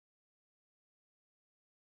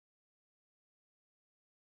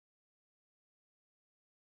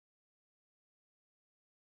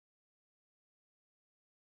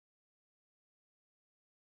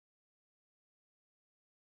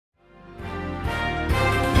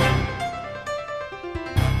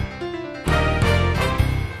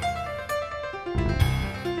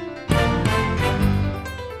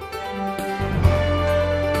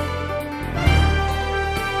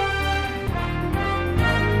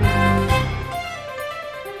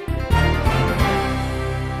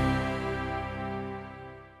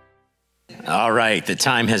All right, the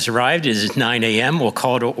time has arrived. It is 9 a.m. We'll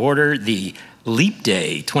call to order the Leap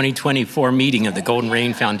Day 2024 meeting of the Golden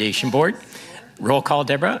Rain Foundation Board. Roll call,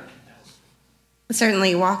 Deborah.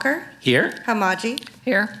 Certainly. Walker. Here. Hamaji.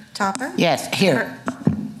 Here. Topper. Yes, here.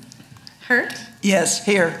 Hurt. Yes,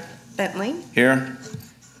 here. Bentley. Here.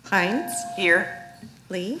 Hines. Here.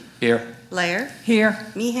 Lee. Here. Lair. Here.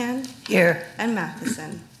 Meehan. Here. And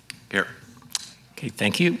Matheson. Here. Okay,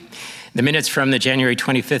 thank you. The minutes from the January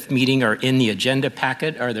 25th meeting are in the agenda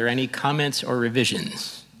packet. Are there any comments or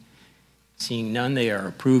revisions? Seeing none, they are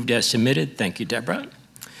approved as submitted. Thank you, Deborah.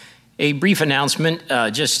 A brief announcement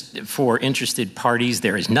just for interested parties.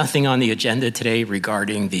 There is nothing on the agenda today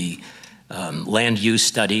regarding the land use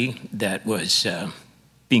study that was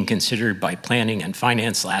being considered by Planning and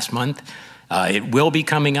Finance last month. It will be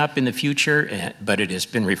coming up in the future, but it has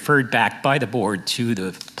been referred back by the board to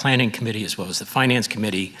the Planning Committee as well as the Finance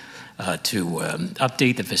Committee to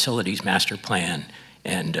update the facilities master plan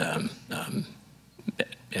and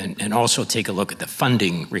also take a look at the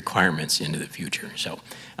funding requirements into the future. So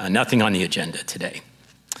nothing on the agenda today.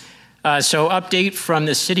 So update from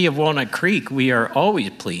the City of Walnut Creek. We are always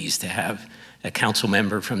pleased to have a council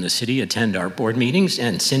member from the city attend our board meetings.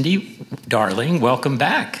 And Cindy, darling, welcome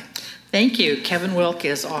back. Thank you. Kevin Wilk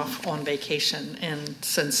is off on vacation, and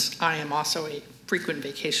since I am also a frequent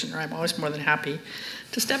vacationer, I'm always more than happy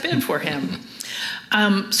to step in for him.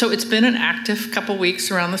 So it's been an active couple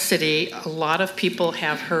weeks around the city. A lot of people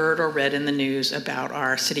have heard or read in the news about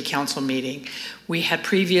our city council meeting. We had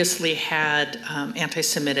previously had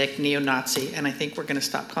anti-Semitic neo-Nazi, and I think we're going to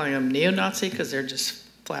stop calling them neo-Nazi because they're just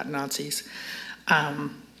flat Nazis,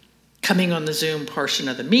 coming on the Zoom portion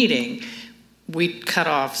of the meeting. We cut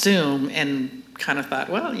off Zoom and kind of thought,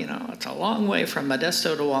 well, you know, it's a long way from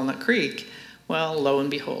Modesto to Walnut Creek. Well, lo and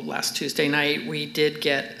behold, last Tuesday night, we did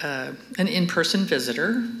get an in-person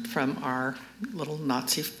visitor from our little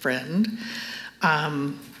Nazi friend.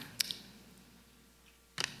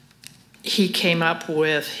 He came up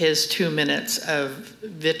with his 2 minutes of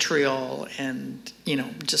vitriol and, you know,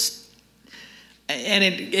 and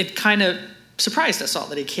it kind of surprised us all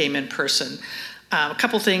that he came in person. A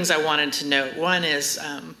couple things I wanted to note. One is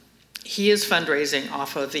he is fundraising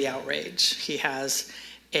off of the outrage. He has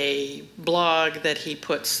a blog that he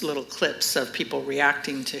puts little clips of people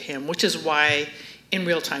reacting to him, which is why in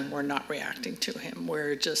real time we're not reacting to him.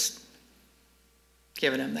 We're just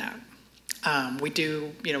giving him that. We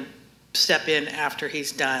do, you know, step in after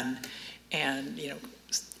he's done and, you know,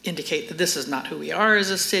 indicate that this is not who we are as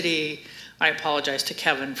a city. I apologize to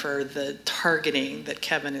Kevin for the targeting that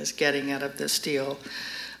Kevin is getting out of this deal.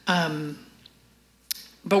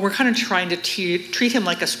 But we're kind of trying to treat him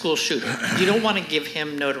like a school shooter. You don't want to give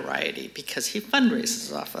him notoriety because he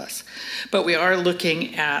fundraises off us. But we are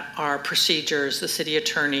looking at our procedures, the city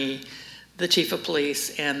attorney, the chief of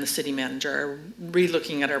police, and the city manager,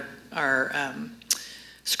 re-looking at our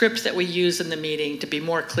scripts that we use in the meeting to be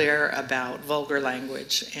more clear about vulgar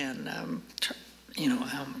language and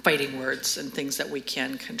fighting words and things that we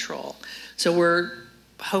can control. So we're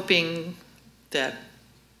hoping that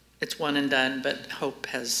it's one and done, but hope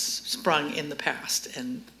has sprung in the past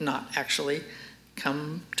and not actually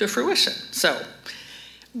come to fruition. So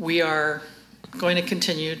we are going to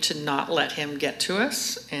continue to not let him get to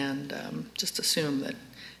us and just assume that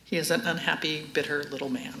he is an unhappy, bitter little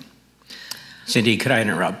man. Cindy, could I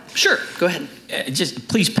interrupt? Sure, go ahead. Just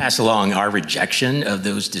please pass along our rejection of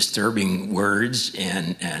those disturbing words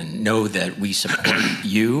and know that we support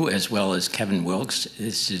you as well as Kevin Wilkes.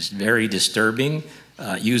 This is very disturbing,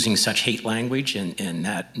 using such hate language in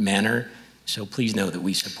that manner. So please know that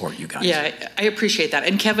we support you guys. Yeah, I appreciate that.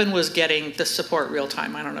 And Kevin was getting the support real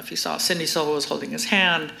time. I don't know if you saw. Cindy Silva was holding his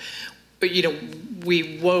hand. But, you know,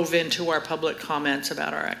 we wove into our public comments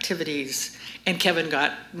about our activities. And Kevin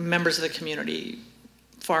got members of the community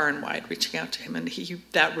far and wide reaching out to him. And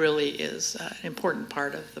that really is an important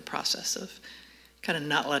part of the process of kind of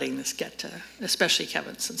not letting this get to, especially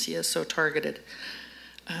Kevin, since he is so targeted.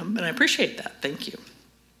 And I appreciate that. Thank you.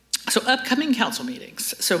 So upcoming council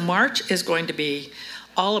meetings. So March is going to be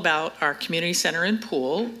all about our community center and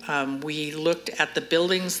pool. We looked at the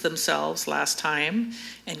buildings themselves last time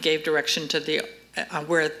and gave direction to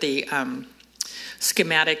we're at the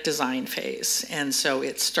schematic design phase. And so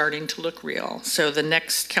it's starting to look real. So the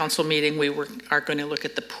next council meeting, we are going to look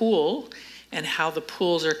at the pool and how the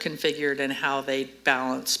pools are configured and how they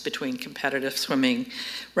balance between competitive swimming,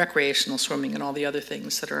 recreational swimming, and all the other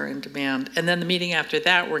things that are in demand. And then the meeting after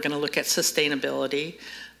that, we're going to look at sustainability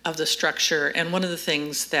of the structure. And one of the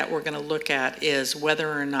things that we're going to look at is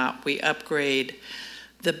whether or not we upgrade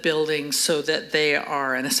the buildings so that they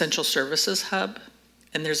are an essential services hub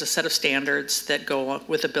and there's a set of standards that go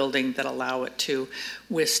with a building that allow it to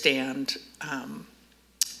withstand an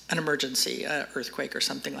emergency, an earthquake or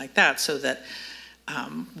something like that, so that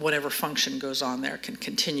whatever function goes on there can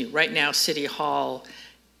continue. Right now, City Hall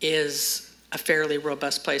is a fairly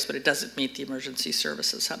robust place, but it doesn't meet the emergency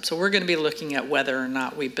services hub. So we're going to be looking at whether or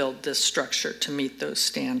not we build this structure to meet those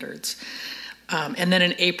standards. And then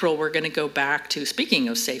in April, we're going to go back to, speaking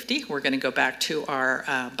of safety, we're going to go back to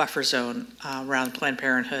our buffer zone around Planned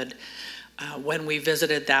Parenthood. When we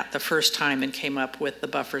visited that the first time and came up with the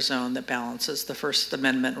buffer zone that balances the First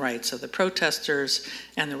Amendment rights of the protesters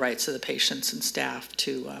and the rights of the patients and staff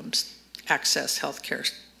to access health care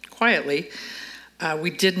quietly,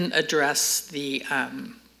 we didn't address the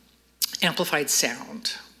amplified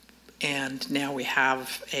sound. And now we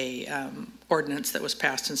have a ordinance that was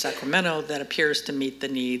passed in Sacramento that appears to meet the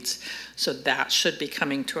needs. So that should be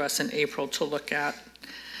coming to us in April to look at.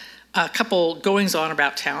 A couple goings on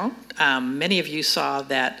about town. Many of you saw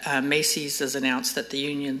that Macy's has announced that the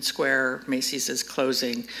Union Square Macy's is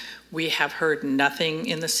closing. We have heard nothing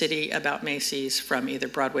in the city about Macy's from either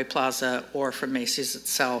Broadway Plaza or from Macy's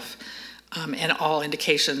itself. And all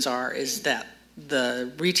indications is that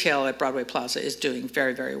the retail at Broadway Plaza is doing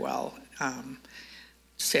very, very well.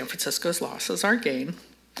 San Francisco's loss is our gain.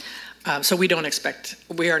 So we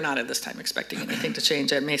are not at this time expecting anything to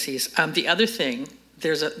change at Macy's. The other thing,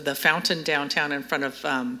 there's the fountain downtown in front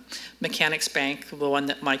of Mechanics Bank, the one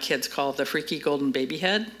that my kids call the freaky golden baby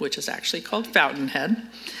head, which is actually called Fountainhead.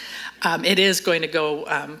 It is going to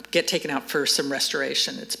go get taken out for some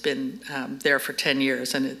restoration. It's been there for 10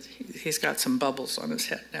 years, and he's got some bubbles on his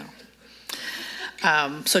head now.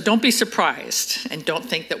 So don't be surprised, and don't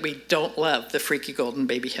think that we don't love the freaky golden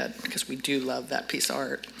baby head, because we do love that piece of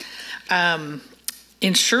art.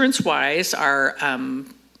 Insurance-wise,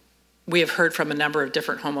 we have heard from a number of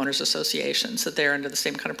different homeowners associations that they're under the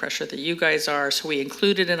same kind of pressure that you guys are. So we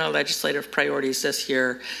included in our legislative priorities this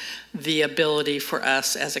year the ability for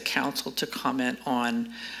us as a council to comment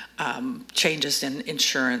on changes in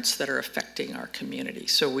insurance that are affecting our community.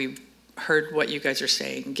 So we've heard what you guys are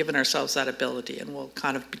saying, given ourselves that ability, and we'll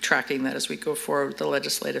kind of be tracking that as we go forward with the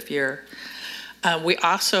legislative year. We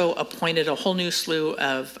also appointed a whole new slew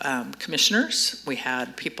of commissioners. We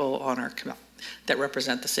had people on our that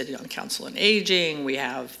represent the city on Council on Aging. We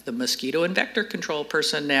have the mosquito and vector control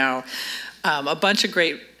person now. A bunch of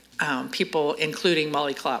great people, including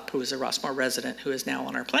Molly Klopp, who is a Rossmore resident, who is now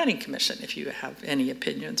on our planning commission. If you have any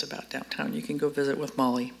opinions about downtown, you can go visit with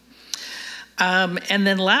Molly. And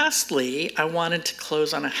then lastly, I wanted to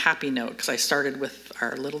close on a happy note, because I started with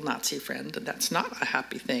our little Nazi friend, and that's not a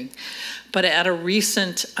happy thing. But at a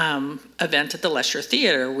recent event at the Lesher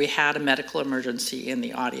Theater, we had a medical emergency in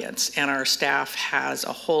the audience, and our staff has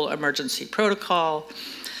a whole emergency protocol.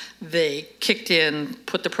 They kicked in,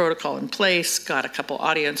 put the protocol in place, got a couple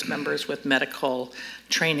audience members with medical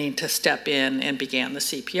training to step in, and began the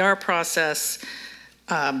CPR process.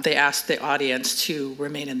 They asked the audience to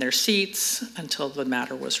remain in their seats until the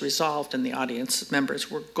matter was resolved, and the audience members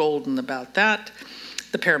were golden about that.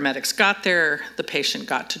 The paramedics got there, the patient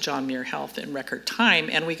got to John Muir Health in record time,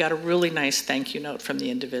 and we got a really nice thank you note from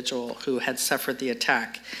the individual who had suffered the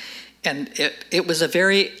attack. And it was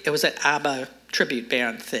an ABBA tribute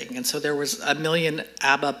band thing, and so there was a million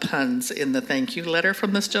ABBA puns in the thank you letter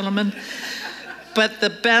from this gentleman. But the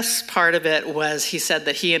best part of it was he said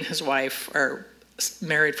that he and his wife are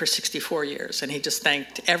married for 64 years, and he just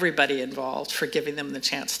thanked everybody involved for giving them the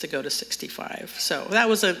chance to go to 65. So that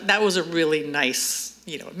was a really nice,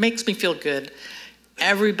 it makes me feel good.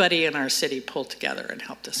 Everybody in our city pulled together and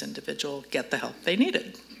helped this individual get the help they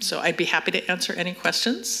needed. So I'd be happy to answer any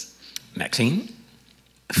questions. Maxine?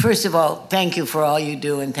 First of all, thank you for all you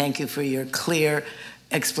do, and thank you for your clear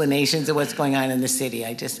explanations of what's going on in the city.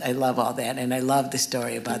 I love all that, and I love the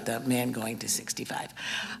story about the man going to 65.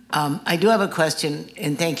 I do have a question,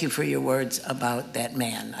 and thank you for your words about that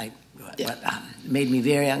man. Made me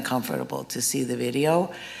very uncomfortable to see the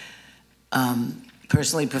video,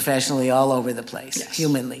 personally, professionally, all over the place, yes.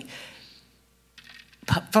 Humanly.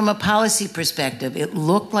 From a policy perspective, it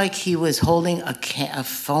looked like he was holding a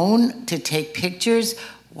phone to take pictures.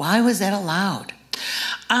 Why was that allowed?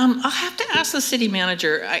 I'll have to ask the city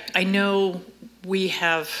manager. I know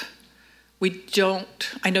I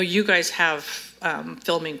know you guys have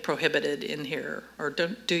filming prohibited in here, or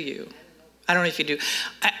do you? I don't know if you do.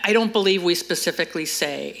 I don't believe we specifically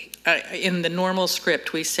say, in the normal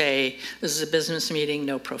script we say, this is a business meeting,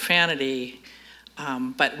 no profanity,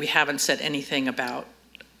 but we haven't said anything about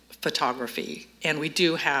photography. And we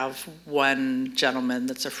do have one gentleman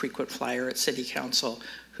that's a frequent flyer at City Council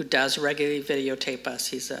who does regularly videotape us.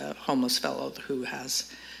 He's a homeless fellow who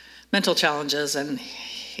has mental challenges, and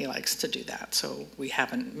he likes to do that. So we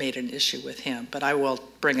haven't made an issue with him, but I will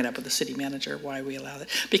bring it up with the city manager why we allow that,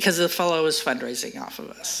 because the fellow is fundraising off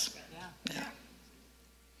of us. Yeah.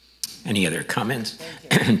 Any other comments?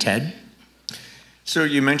 Ted? So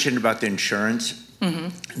you mentioned about the insurance.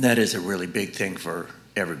 Mm-hmm. That is a really big thing for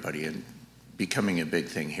everybody, and becoming a big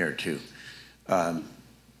thing here too.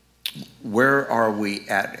 Where are we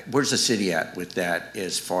at? Where's the city at with that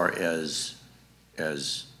as far as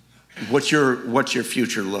what's your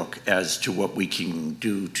future look as to what we can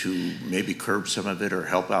do to maybe curb some of it or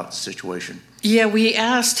help out the situation? Yeah, we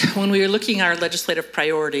asked, when we were looking at our legislative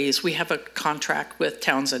priorities, we have a contract with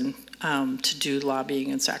Townsend to do lobbying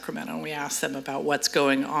in Sacramento. And we asked them about what's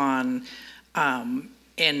going on.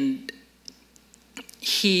 And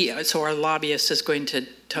so our lobbyist is going to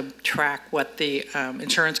track what the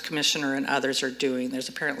insurance commissioner and others are doing. There's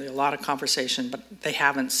apparently a lot of conversation, but they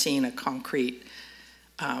haven't seen a concrete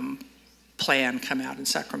plan come out in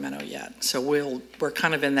Sacramento yet. So we're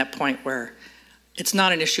kind of in that point where it's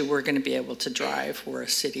not an issue we're going to be able to drive. We're a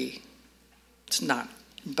city. It's not,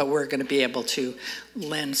 but we're going to be able to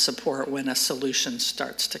lend support when a solution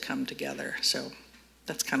starts to come together. So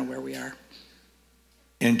that's kind of where we are.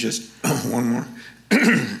 And just one more,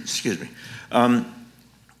 excuse me.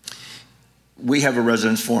 We have a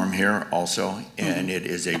residence forum here also, and it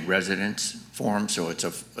is a residence forum, so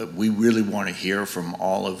we really want to hear from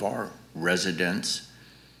all of our residents.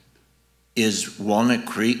 Is Walnut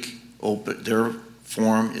Creek open, their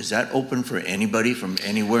forum, is that open for anybody from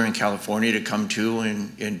anywhere in California to come to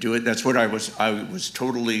and do it? That's what I was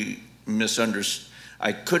totally misunderstood.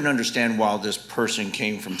 I couldn't understand why this person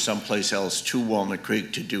came from someplace else to Walnut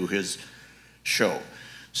Creek to do his show.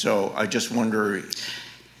 So I just wonder,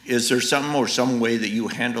 is there some way that you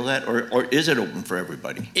handle that, or is it open for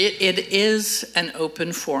everybody? It is an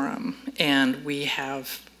open forum, and we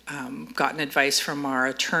have gotten advice from our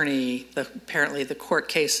attorney. Apparently the court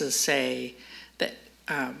cases say that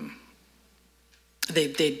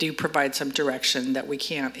they do provide some direction that we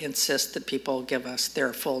can't insist that people give us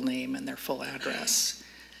their full name and their full address.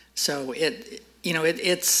 So it's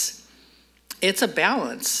a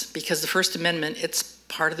balance, because the First Amendment, it's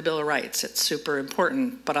part of the Bill of Rights. It's super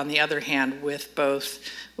important. But on the other hand, with both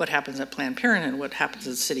what happens at Planned Parenthood and what happens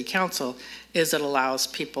at City Council, is it allows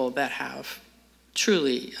people that have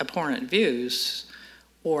truly abhorrent views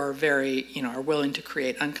or are willing to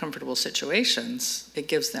create uncomfortable situations, it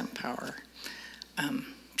gives them power.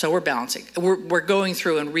 So we're balancing. We're going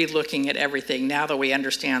through and re-looking at everything now that we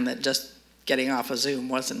understand that just getting off of Zoom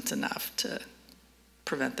wasn't enough to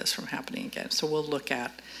prevent this from happening again. So we'll look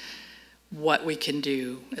at what we can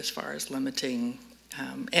do as far as limiting.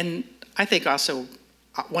 And I think also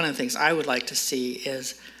one of the things I would like to see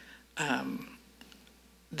is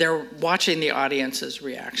they're watching the audience's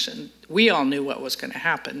reaction. We all knew what was going to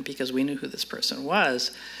happen because we knew who this person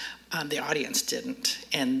was. The audience didn't,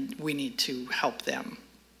 and we need to help them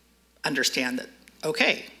understand that,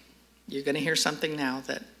 okay, you're going to hear something now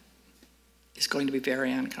that is going to be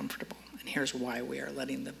very uncomfortable, and here's why we are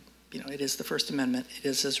letting them, it is the First Amendment, it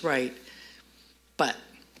is his right, but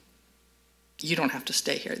you don't have to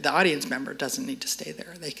stay here. The audience member doesn't need to stay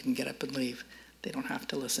there. They can get up and leave. They don't have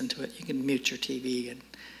to listen to it. You can mute your TV and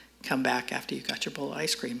come back after you got your bowl of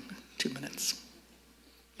ice cream, 2 minutes.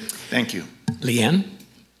 Thank you. Leanne?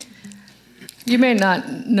 You may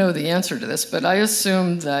not know the answer to this, but I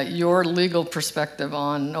assume that your legal perspective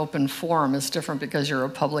on open forum is different because you're a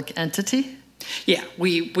public entity? Yeah,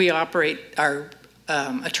 we operate, our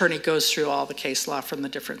attorney goes through all the case law from the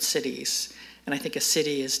different cities, and I think a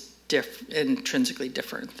city is intrinsically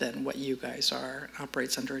different than what you guys are,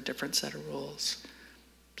 operates under a different set of rules.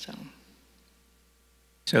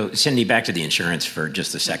 So Cindy, back to the insurance for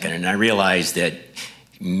just a second, and I realize that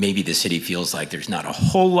maybe the city feels like there's not a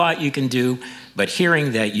whole lot you can do, but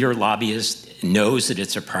hearing that your lobbyist knows that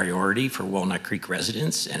it's a priority for Walnut Creek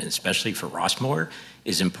residents, and especially for Rossmore,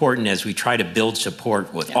 is important as we try to build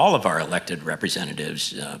support with all of our elected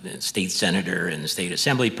representatives, state senator and state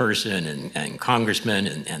assembly person and congressman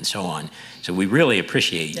and so on. So we really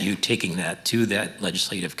appreciate you taking that to that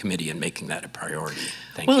legislative committee and making that a priority.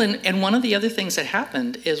 Thank you. Well, and one of the other things that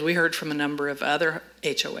happened is we heard from a number of other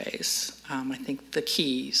HOAs. I think the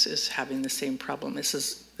Keys is having the same problem.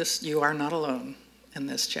 You are not alone in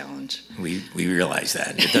this challenge. We realize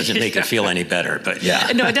that. It doesn't make it feel any better, but yeah.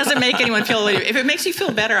 No, it doesn't make anyone feel, if it makes you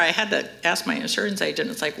feel better, I had to ask my insurance agent,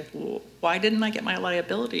 it's like, why didn't I get my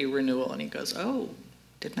liability renewal? And he goes, oh,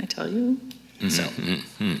 didn't I tell you? So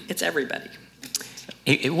it's everybody.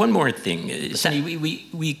 Hey, one more thing, Cindy,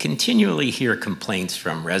 we continually hear complaints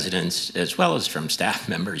from residents as well as from staff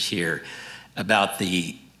members here about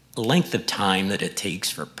the length of time that it takes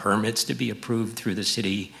for permits to be approved through the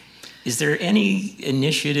city. Is there any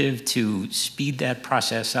initiative to speed that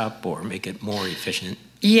process up or make it more efficient?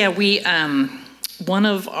 Yeah, one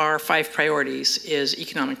of our 5 priorities is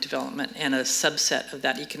economic development, and a subset of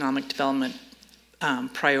that economic development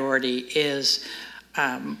priority is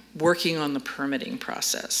working on the permitting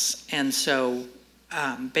process. And so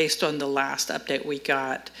based on the last update we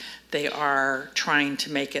got, they are trying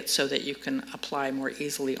to make it so that you can apply more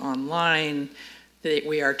easily online.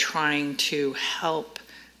 We are trying to help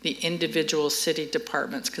the individual city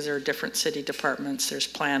departments, because there are different city departments. There's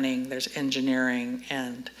planning, there's engineering,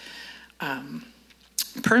 and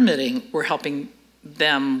permitting. We're helping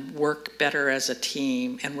them work better as a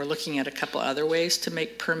team, and we're looking at a couple other ways to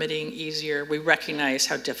make permitting easier. We recognize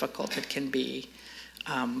how difficult it can be.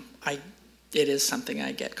 It is something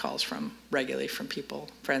I get calls from regularly from people,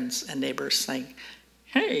 friends and neighbors saying,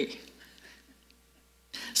 hey.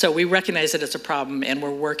 So we recognize that it's a problem, and we're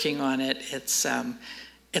working on it. It's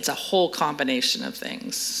a whole combination of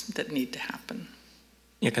things that need to happen.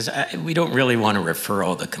 Yeah, because we don't really want to refer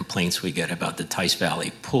all the complaints we get about the Tice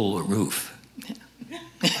Valley pool roof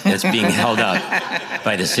that's being held up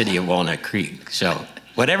by the city of Walnut Creek. So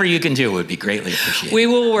whatever you can do would be greatly appreciated. We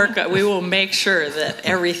will make sure that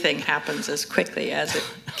everything happens as quickly as it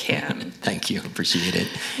can. Thank you, appreciate it.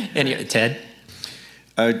 And Ted?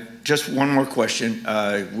 Just one more question.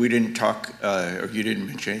 We didn't talk, or you didn't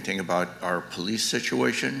mention anything about our police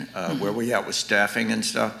situation, where we at with staffing and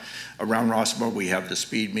stuff. Around Rossmore, we have the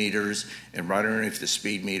speed meters, and right underneath the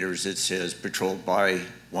speed meters, it says patrolled by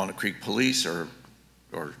Walnut Creek Police or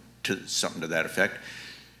something to that effect.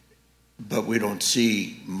 But we don't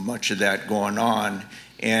see much of that going on.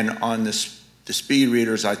 And on the speed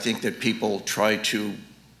readers, I think that people try to,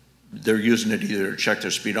 they're using it either to check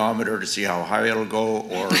their speedometer to see how high it'll go,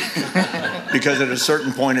 or because at a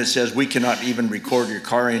certain point it says we cannot even record your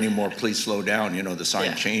car anymore, please slow down. You know, the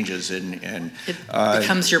sign changes and it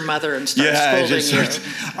becomes your mother and starts scolding you.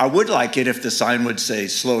 I would like it if the sign would say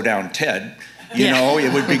slow down Ted. You know,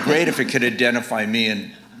 it would be great if it could identify me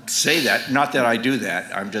and say that. Not that I do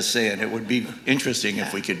that. I'm just saying it would be interesting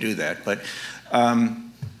if we could do that. But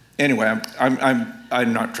anyway,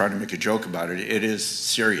 I'm not trying to make a joke about it. It is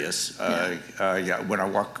serious. When I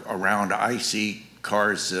walk around, I see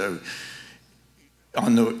cars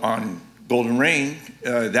on Golden Rain.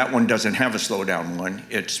 That one doesn't have a slow down one.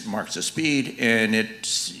 It marks the speed, and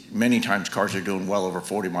it's many times cars are doing well over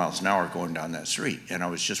 40 miles an hour going down that street. And I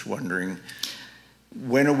was just wondering,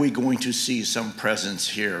 when are we going to see some presence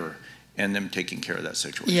here and them taking care of that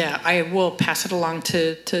situation? Yeah, I will pass it along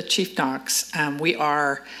to Chief Knox. We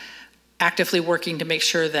are actively working to make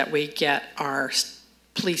sure that we get our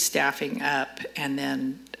police staffing up, and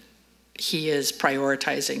then he is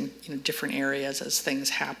prioritizing different areas as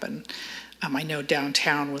things happen. I know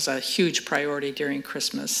downtown was a huge priority during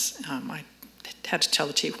Christmas. I had to tell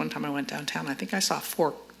the chief one time I went downtown, I think I saw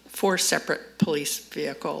four separate police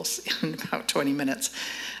vehicles in about 20 minutes.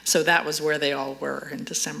 So that was where they all were in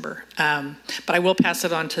December. But I will pass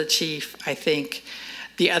it on to the chief. I think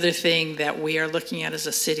the other thing that we are looking at as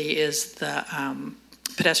a city is the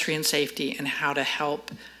pedestrian safety and how to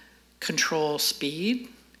help control speed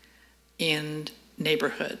in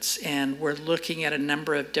neighborhoods. And we're looking at a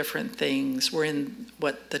number of different things. We're in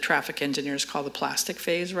what the traffic engineers call the plastic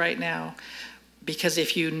phase right now, because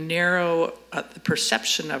if you narrow the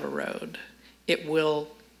perception of a road, it will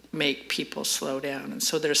make people slow down. And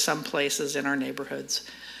so there's some places in our neighborhoods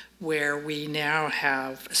where we now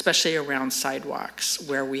have, especially around sidewalks,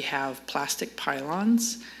 where we have plastic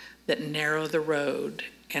pylons that narrow the road,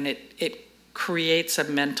 and it creates a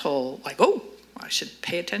mental, like, oh, I should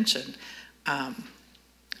pay attention,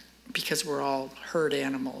 because we're all herd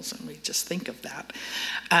animals and we just think of that.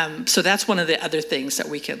 So that's one of the other things that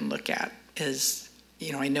we can look at is,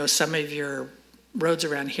 I know some of your roads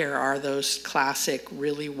around here are those classic,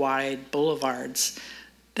 really wide boulevards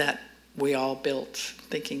that we all built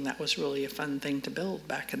thinking that was really a fun thing to build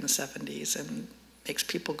back in the 70s, and makes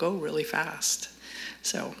people go really fast.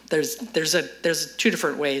 So there's two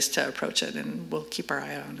different ways to approach it, and we'll keep our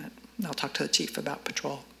eye on it. And I'll talk to the chief about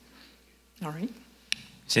patrol. All right.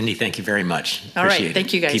 Cindy, thank you very much. All right,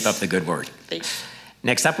 thank you guys. Keep up the good work. Thanks.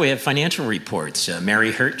 Next up, we have financial reports.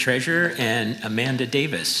 Mary Hurt, Treasurer, and Amanda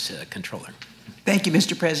Davis, Controller. Thank you,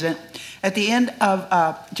 Mr. President. At the end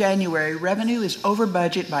of January, revenue is over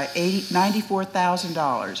budget by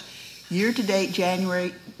 $94,000. Year-to-date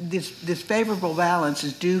January this favorable balance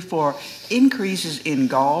is due for increases in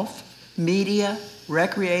golf, media,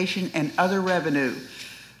 recreation, and other revenue.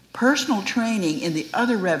 Personal training in the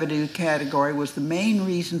other revenue category was the main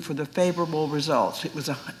reason for the favorable results. It was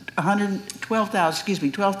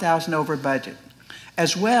 $12,000 over budget.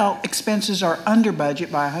 As well, expenses are under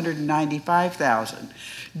budget by $195,000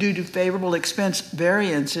 due to favorable expense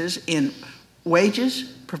variances in wages,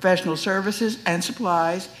 professional services and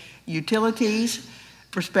supplies, utilities,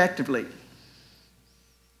 respectively.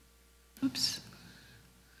 Oops.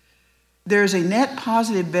 There's a net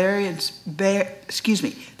positive variance,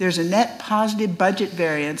 there's a net positive budget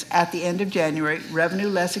variance at the end of January, revenue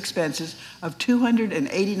less expenses of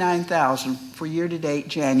 $289,000 for year-to-date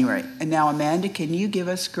January. And now, Amanda, can you give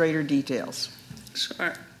us greater details?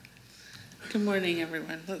 Sure. Good morning,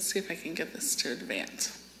 everyone. Let's see if I can get this to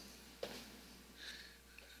advance.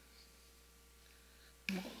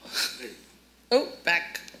 Oh,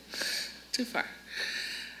 back. Too far.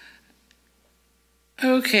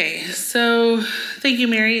 Okay, so thank you,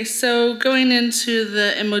 Mary. So going into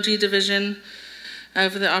the MOD division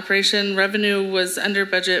of the operation, revenue was under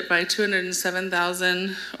budget by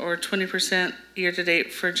 $207,000 or 20%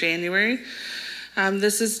 year-to-date for January.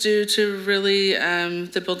 This is due to really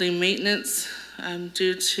the building maintenance,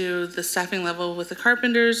 due to the staffing level with the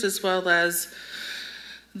carpenters, as well as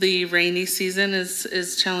the rainy season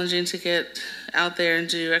is challenging to get out there and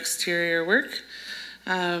do exterior work.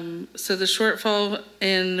 So the shortfall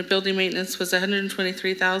in building maintenance was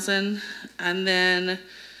 $123,000, and then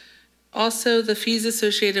also the fees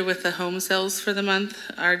associated with the home sales for the month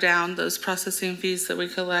are down, those processing fees that we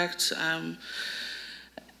collect.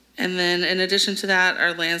 And then in addition to that,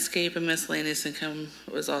 our landscape and miscellaneous income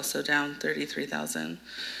was also down $33,000.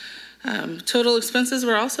 Total expenses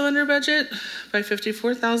were also under budget by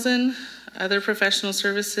 $54,000. Other professional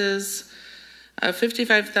services,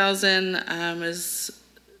 $55,000 is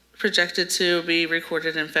projected to be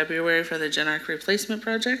recorded in February for the GenArc replacement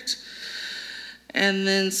project. And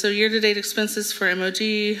then, so year-to-date expenses for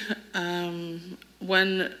MOD,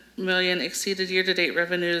 $1 million exceeded year-to-date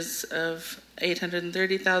revenues of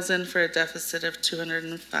 $830,000 for a deficit of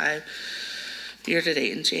 $205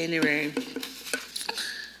 year-to-date in January.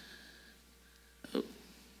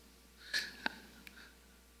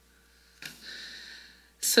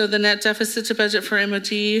 So the net deficit to budget for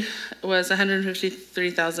MOD was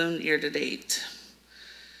 $153,000 year-to-date.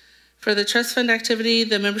 For the trust fund activity,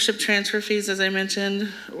 the membership transfer fees, as I mentioned,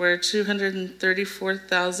 were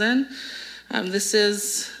 $234,000. This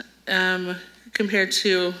is compared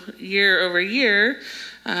to year over year,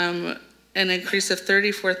 an increase of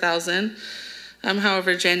 $34,000.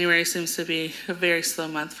 However, January seems to be a very slow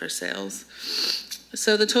month for sales.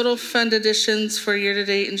 So the total fund additions for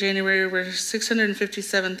year-to-date in January were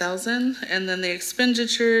 $657,000, and then the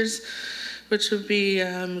expenditures, which would be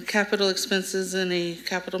capital expenses and any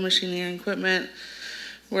capital machinery and equipment,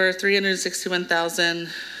 were $361,000,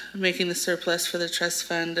 making the surplus for the trust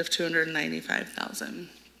fund of $295,000.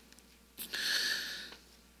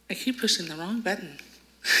 I keep pushing the wrong button.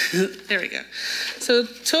 There we go. So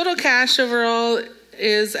total cash overall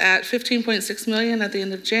is at $15.6 million at the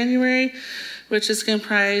end of January, which is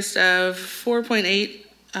comprised of 4.8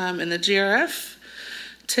 in the GRF,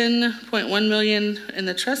 10.1 million in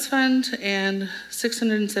the trust fund, and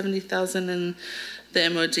 670,000 in the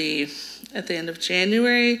MOD. At the end of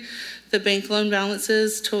January, the bank loan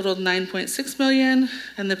balances totaled 9.6 million,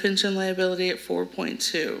 and the pension liability at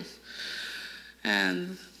 4.2.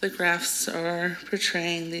 And the graphs are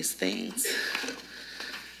portraying these things.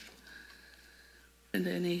 And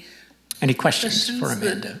any questions for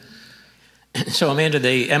Amanda? So, Amanda,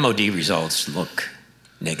 the MOD results look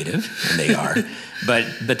negative, and they are, but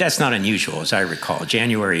that's not unusual, as I recall.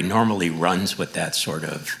 January normally runs with that sort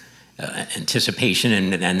of anticipation,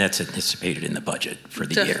 and that's anticipated in the budget for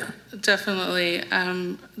the year. Definitely.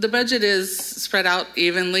 The budget is spread out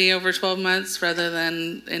evenly over 12 months rather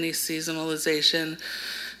than any seasonalization.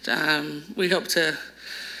 We hope to,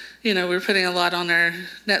 we're putting a lot on our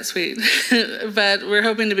NetSuite, but we're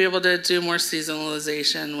hoping to be able to do more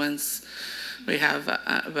seasonalization once we have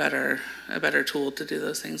a better tool to do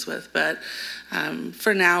those things with. But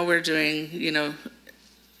for now, we're doing,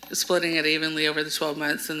 splitting it evenly over the 12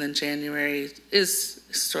 months, and then January is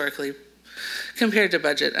historically, compared to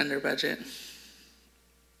budget, under budget.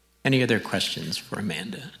 Any other questions for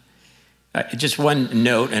Amanda? Just one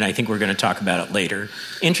note, and I think we're going to talk about it later.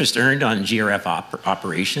 Interest earned on GRF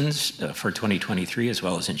operations for 2023 as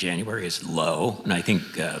well as in January is low, and I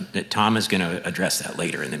think that Tom is going to address that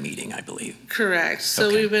later in the meeting, I believe. Correct. So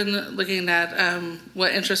Okay. we've been looking at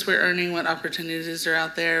what interest we're earning, what opportunities are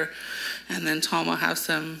out there, and then Tom will have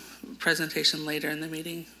some presentation later in the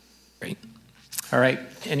meeting. Great. All right.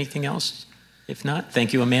 Anything else? If not,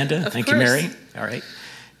 thank you, Amanda. Of Thank course. you, Mary. All right.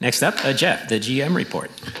 Next up, Jeff, the GM report.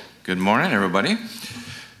 Good morning, everybody.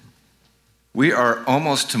 We are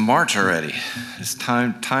almost to March already. This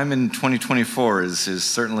time in 2024 is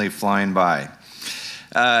certainly flying by.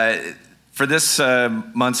 For this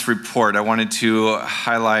month's report, I wanted to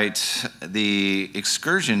highlight the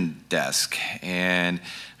excursion desk. And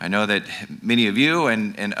I know that many of you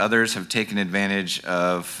and others have taken advantage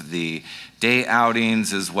of the day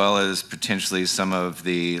outings as well as potentially some of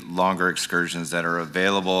the longer excursions that are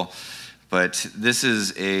available. But this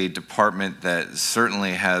is a department that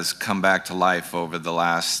certainly has come back to life over the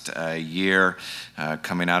last year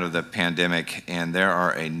coming out of the pandemic, and there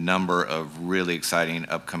are a number of really exciting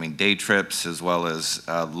upcoming day trips as well as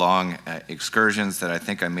long excursions that I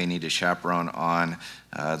think I may need to chaperone on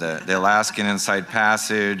the Alaskan Inside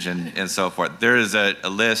Passage and so forth. There is a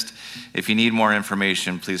list. If you need more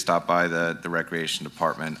information, please stop by the Recreation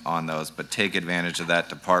Department on those, but take advantage of that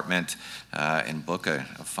department and book a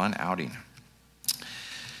fun outing.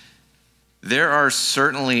 There are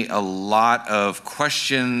certainly a lot of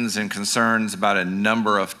questions and concerns about a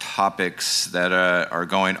number of topics that are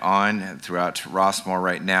going on throughout Rossmore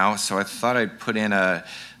right now, so I thought I'd put in a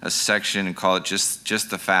section and call it just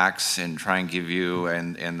the facts and try and give you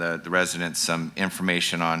and the residents some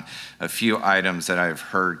information on a few items that I've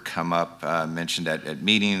heard come up, mentioned at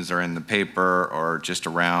meetings or in the paper or just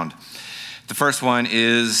around. The first one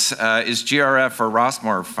is GRF or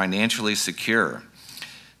Rossmore financially secure?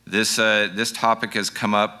 This topic has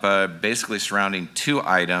come up basically surrounding two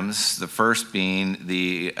items. The first being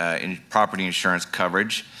the property insurance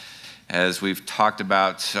coverage. As we've talked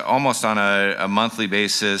about almost on a monthly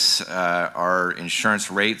basis, our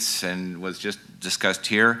insurance rates, and was just discussed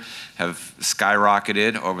here, have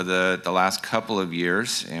skyrocketed over the last couple of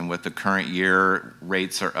years. And with the current year,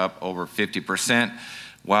 rates are up over 50%,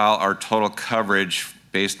 while our total coverage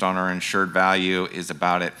based on our insured value is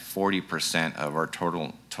about at 40% of our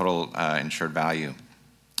total insured value.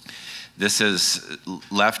 This has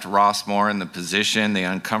left Rossmore in the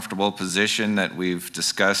uncomfortable position that we've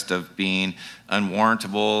discussed of being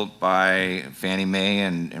unwarrantable by Fannie Mae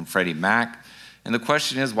and Freddie Mac. And the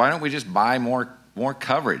question is, why don't we just buy more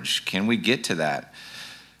coverage? Can we get to that?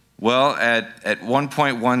 Well, at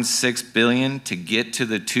 $1.16 billion to get to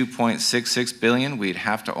the $2.66 billion, we'd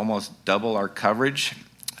have to almost double our coverage.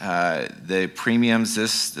 The premiums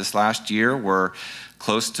this last year were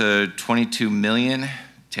close to $22 million.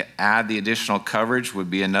 To add the additional coverage would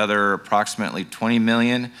be another approximately $20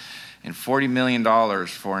 million, and $40 million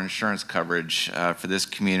for insurance coverage for this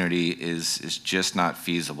community is just not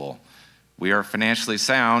feasible. We are financially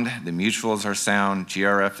sound, the mutuals are sound,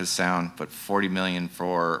 GRF is sound, but $40 million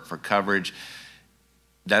for coverage,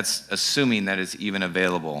 that's assuming that it's even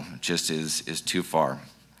available, just is too far.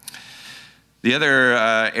 The other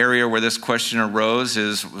area where this question arose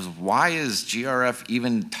was why is GRF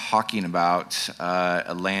even talking about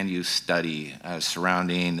a land use study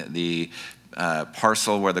surrounding the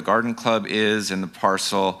parcel where the garden club is and the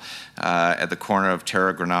parcel at the corner of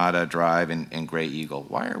Terra Granada Drive and Gray Eagle?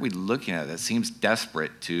 Why are we looking at it? It seems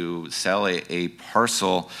desperate to sell a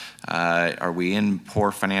parcel. Are we in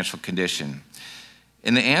poor financial condition?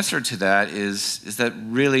 And the answer to that is that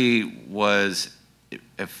really was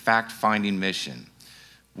a fact-finding mission.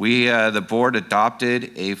 The board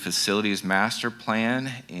adopted a facilities master plan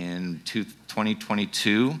in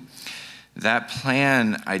 2022. That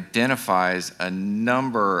plan identifies a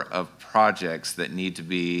number of projects that need to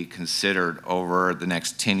be considered over the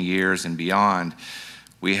next 10 years and beyond.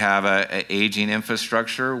 We have an aging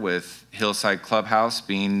infrastructure with Hillside Clubhouse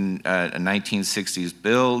being a 1960s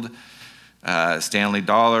build. Stanley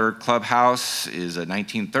Dollar Clubhouse is a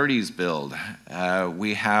 1930s build.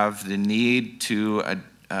 We have the need to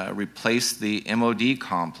replace the MOD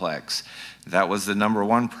complex. That was the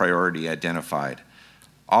 #1 priority identified.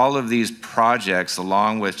 All of these projects,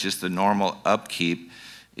 along with just the normal upkeep,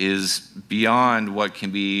 is beyond what can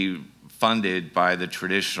be funded by the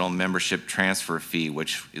traditional membership transfer fee,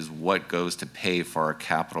 which is what goes to pay for our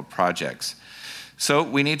capital projects. So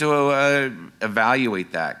we need to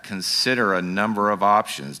evaluate that, consider a number of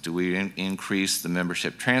options. Do we increase the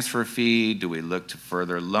membership transfer fee? Do we look to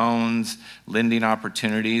further loans, lending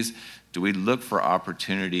opportunities? Do we look for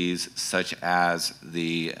opportunities such as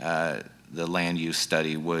the the land use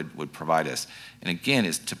study would provide us. And again,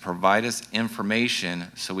 is to provide us information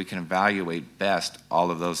so we can evaluate best all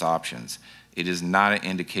of those options. It is not an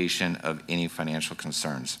indication of any financial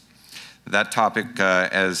concerns. That topic,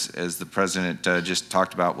 as the President just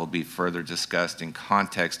talked about, will be further discussed in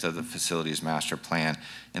context of the facilities master plan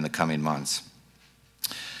in the coming months.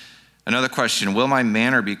 Another question, will my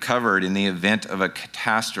manor be covered in the event of a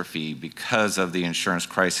catastrophe because of the insurance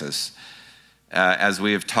crisis? As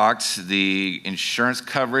we have talked, the insurance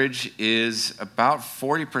coverage is about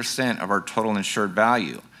 40% of our total insured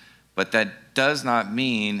value, but that does not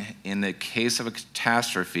mean in the case of a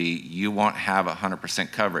catastrophe, you won't have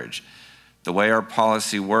 100% coverage. The way our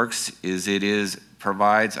policy works is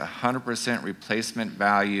provides 100% replacement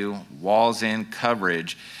value, walls-in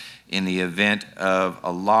coverage in the event of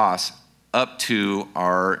a loss up to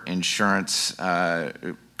our insurance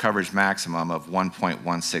coverage maximum of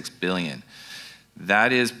 $1.16 billion.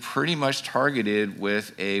 That is pretty much targeted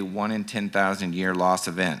with a 1 in 10,000 year loss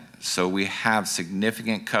event. So we have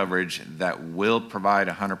significant coverage that will provide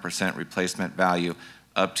 100% replacement value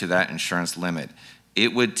up to that insurance limit.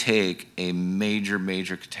 It would take a major,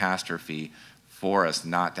 major catastrophe for us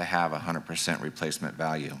not to have 100% replacement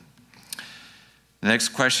value. The next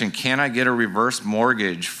question, can I get a reverse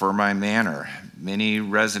mortgage for my manor? Many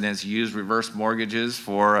residents use reverse mortgages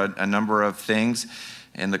for a number of things,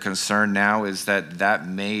 and the concern now is that that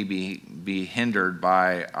may be hindered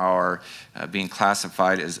by our being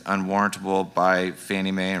classified as unwarrantable by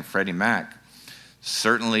Fannie Mae and Freddie Mac.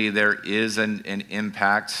 Certainly there is an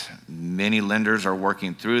impact. Many lenders are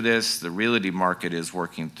working through this. The realty market is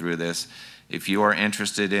working through this. If you are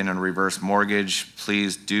interested in a reverse mortgage,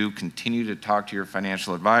 please do continue to talk to your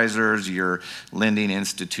financial advisors, your lending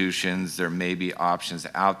institutions. There may be options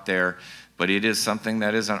out there, but it is something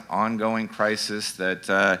that is an ongoing crisis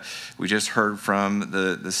that we just heard from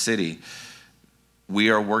the city. We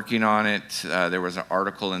are working on it. There was an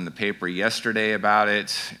article in the paper yesterday about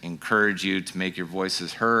it. Encourage you to make your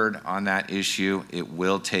voices heard on that issue. It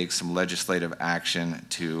will take some legislative action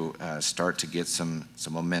to start to get some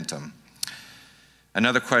momentum.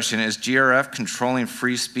 Another question, is GRF controlling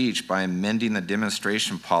free speech by amending the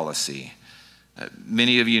demonstration policy?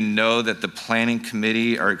 Many of you know that the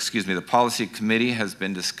the policy committee has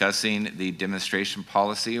been discussing the demonstration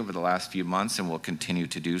policy over the last few months and will continue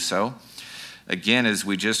to do so. Again, as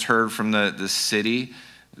we just heard from the city,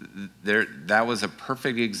 that was a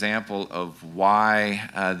perfect example of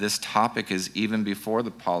why this topic is even before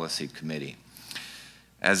the policy committee.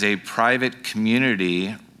 As a private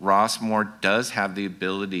community, Rossmore does have the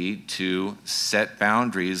ability to set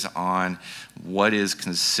boundaries on what is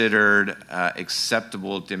considered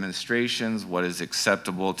acceptable demonstrations, what is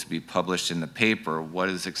acceptable to be published in the paper, what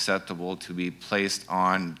is acceptable to be placed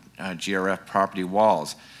on GRF property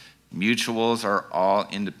walls. Mutuals are all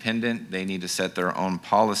independent. They need to set their own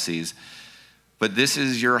policies. But this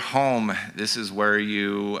is your home. This is where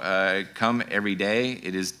you come every day.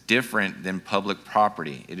 It is different than public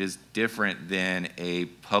property. It is different than a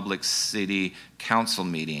public city council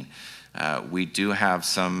meeting. We do have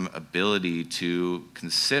some ability to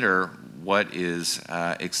consider what is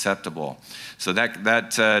acceptable. So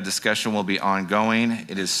that discussion will be ongoing.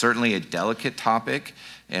 It is certainly a delicate topic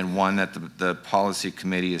and one that the policy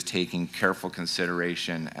committee is taking careful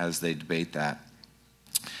consideration as they debate that.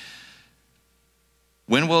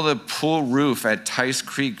 When will the pool roof at Tice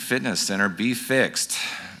Creek Fitness Center be fixed?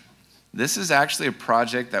 This is actually a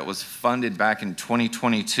project that was funded back in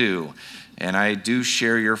 2022, and I do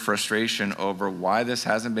share your frustration over why this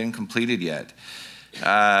hasn't been completed yet.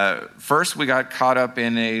 First, we got caught up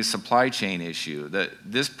in a supply chain issue.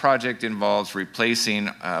 This project involves replacing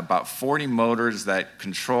about 40 motors that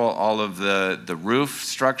control all of the roof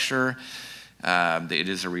structure. It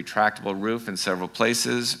is a retractable roof in several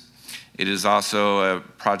places. It is also a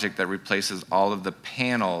project that replaces all of the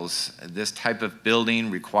panels. This type of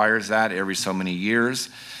building requires that every so many years.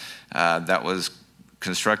 That was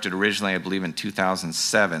constructed originally, I believe, in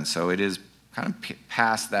 2007, so it is kind of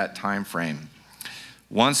past that time frame.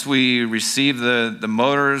 Once we received the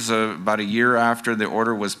motors, about a year after the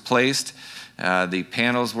order was placed, the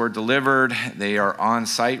panels were delivered. They are on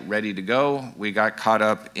site, ready to go. We got caught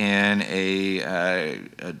up in a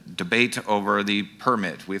debate over the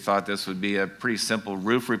permit. We thought this would be a pretty simple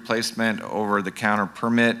roof replacement over-the-counter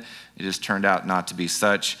permit. It has turned out not to be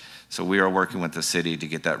such. So we are working with the city to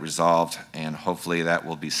get that resolved, and hopefully that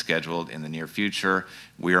will be scheduled in the near future.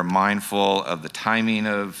 We are mindful of the timing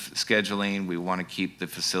of scheduling. We want to keep the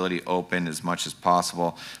facility open as much as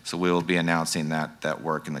possible, so we will be announcing that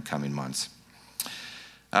work in the coming months.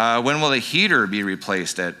 When will the heater be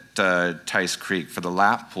replaced at Tice Creek for the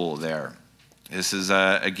lap pool there? This is,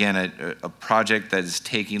 again, a project that is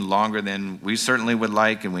taking longer than we certainly would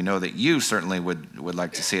like, and we know that you certainly would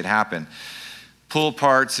like to see it happen. Pool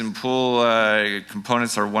parts and pool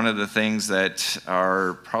components are one of the things that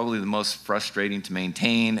are probably the most frustrating to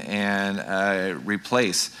maintain and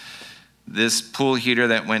replace. This pool heater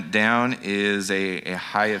that went down is a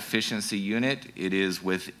high efficiency unit. It is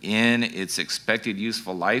within its expected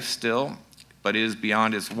useful life still, but is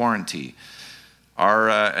beyond its warranty. Our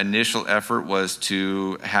initial effort was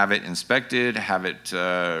to have it inspected, have it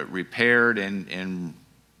repaired, and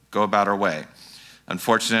go about our way.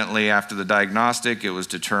 Unfortunately, after the diagnostic, it was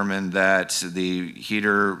determined that the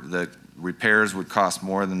heater, the repairs would cost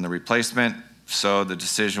more than the replacement, so the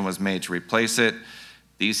decision was made to replace it.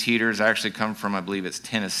 These heaters actually come from, I believe it's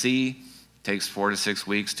Tennessee. It takes 4 to 6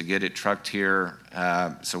 weeks to get it trucked here,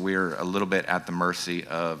 so we're a little bit at the mercy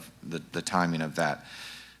of the timing of that.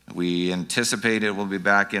 We anticipate it will be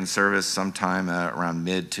back in service sometime around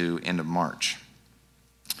mid to end of March.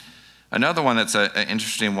 Another one that's an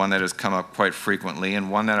interesting one that has come up quite frequently,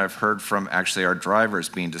 and one that I've heard from actually our drivers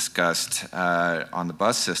being discussed on the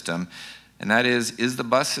bus system, and that is the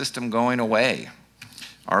bus system going away?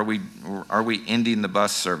 Are we ending the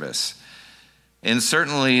bus service? And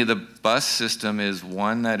certainly the bus system is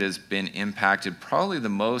one that has been impacted probably the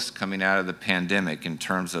most coming out of the pandemic in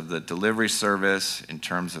terms of the delivery service, in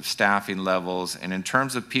terms of staffing levels, and in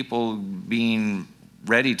terms of people being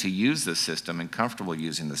ready to use the system and comfortable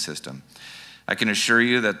using the system. I can assure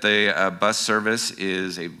you that the bus service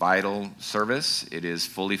is a vital service. It is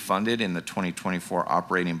fully funded in the 2024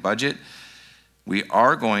 operating budget. We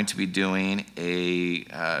are going to be doing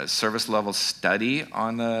a service level study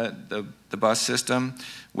on the bus system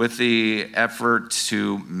with the effort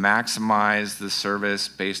to maximize the service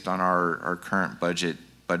based on our current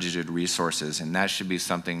budgeted resources, and that should be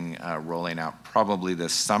something rolling out probably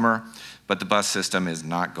this summer, but the bus system is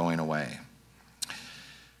not going away.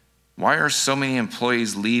 Why are so many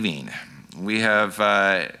employees leaving? We've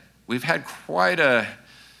had quite a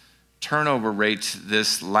turnover rate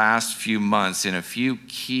this last few months in a few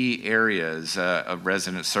key areas of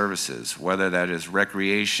resident services, whether that is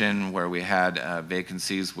recreation, where we had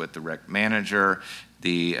vacancies with the rec manager,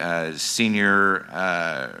 the senior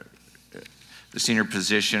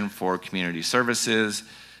position for community services.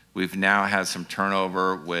 We've now had some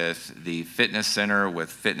turnover with the fitness center, with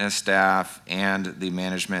fitness staff, and the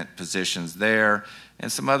management positions there,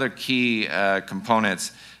 and some other key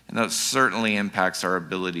components. And that certainly impacts our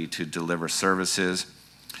ability to deliver services.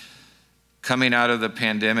 Coming out of the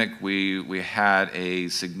pandemic, we had a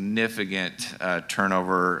significant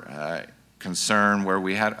turnover concern where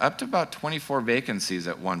we had up to about 24 vacancies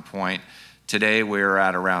at one point. Today, we're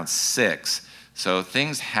at around 6. So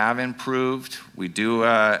things have improved. We do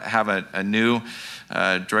have a new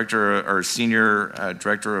director or senior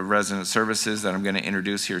director of resident services that I'm going to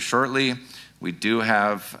introduce here shortly. We do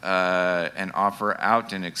have an offer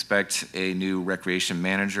out and expect a new recreation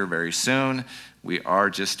manager very soon. We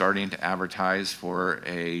are just starting to advertise for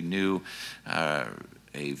a new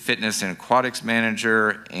a fitness and aquatics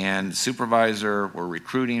manager and supervisor. We're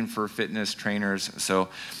recruiting for fitness trainers. So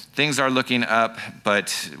things are looking up,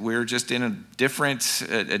 but we're just in a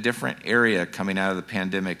different area coming out of the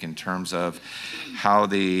pandemic in terms of how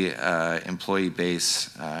the employee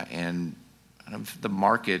base and the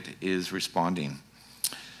market is responding.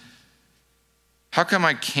 How come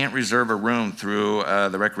I can't reserve a room through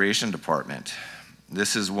the recreation department?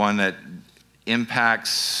 This is one that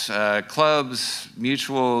impacts clubs,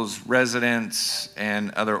 mutuals, residents,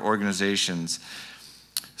 and other organizations.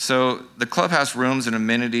 So the clubhouse rooms and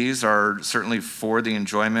amenities are certainly for the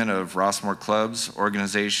enjoyment of Rossmore clubs,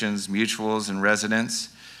 organizations, mutuals, and residents.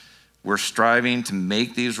 We're striving to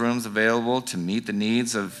make these rooms available to meet the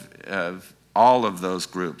needs of all of those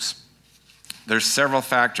groups. There's several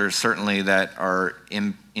factors certainly that are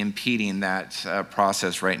impeding that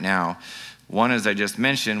process right now. One, as I just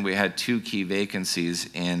mentioned, we had 2 key vacancies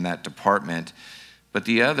in that department. But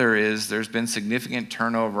the other is there's been significant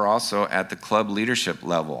turnover also at the club leadership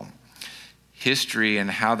level. History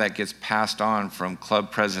and how that gets passed on from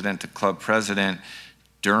club president to club president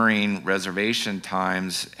during reservation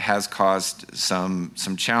times has caused some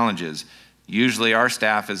challenges. Usually our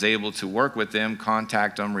staff is able to work with them,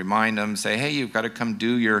 contact them, remind them, say, hey, you've got to come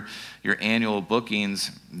do your annual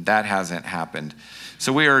bookings. That hasn't happened.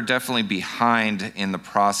 So we are definitely behind in the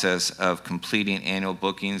process of completing annual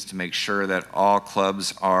bookings to make sure that all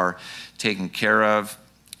clubs are taken care of.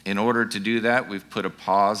 In order to do that, we've put a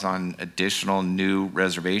pause on additional new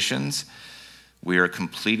reservations. We are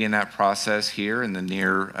completing that process here in the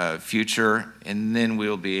near future, and then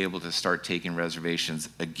we'll be able to start taking reservations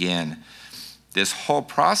again. This whole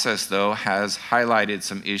process, though, has highlighted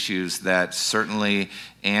some issues that certainly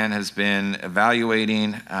Ann has been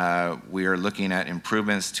evaluating. We are looking at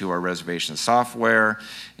improvements to our reservation software,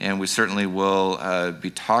 and we certainly will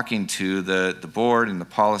be talking to the board and the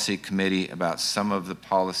policy committee about some of the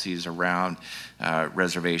policies around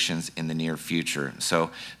reservations in the near future.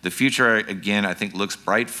 So the future, again, I think looks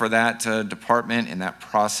bright for that department and that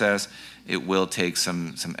process. It will take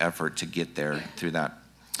some effort to get there through that.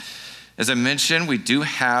 As I mentioned, we do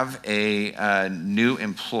have a new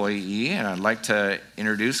employee, and I'd like to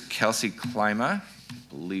introduce Kelsey Klima. I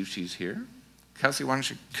believe she's here. Kelsey, why don't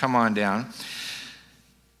you come on down?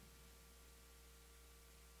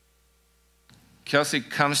 Kelsey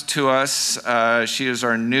comes to us. She is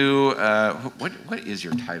our new, what is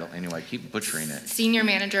your title anyway? I keep butchering it. Senior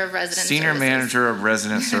Manager of Resident Senior Services. Manager of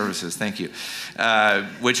Resident Services, thank you.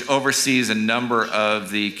 Which oversees a number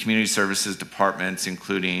of the community services departments,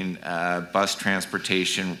 including bus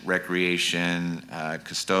transportation, recreation,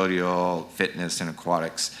 custodial, fitness, and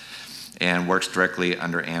aquatics, and works directly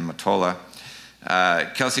under Ann Matola.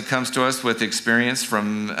 Kelsey comes to us with experience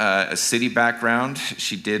from a city background.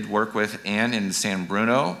 She did work with Ann in San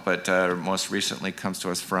Bruno, but most recently comes to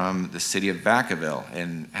us from the city of Vacaville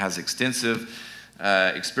and has extensive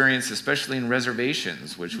experience, especially in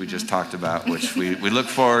reservations, which we just talked about, which we look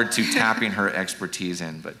forward to tapping her expertise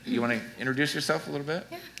in. But you want to introduce yourself a little bit?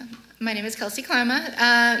 Yeah. My name is Kelsey Klima.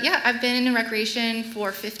 I've been in recreation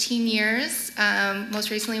for 15 years, most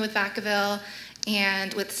recently with Vacaville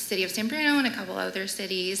and with the city of San Bruno and a couple other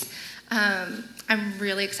cities. I'm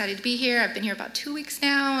really excited to be here. I've been here about 2 weeks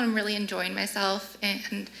now, and I'm really enjoying myself,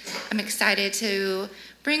 and I'm excited to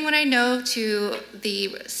bring what I know to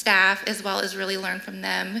the staff, as well as really learn from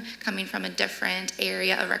them, coming from a different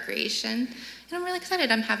area of recreation. And I'm really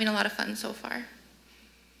excited. I'm having a lot of fun so far.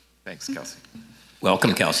 Thanks, Kelsey.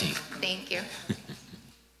 Welcome, Kelsey. Thank you.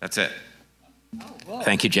 That's it.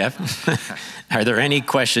 Thank you, Jeff. Are there any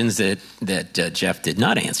questions that Jeff did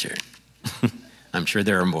not answer? I'm sure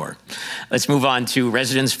there are more. Let's move on to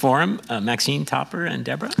Residents Forum. Maxine Topper and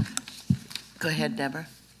Deborah. Go ahead, Deborah.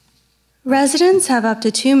 Residents have up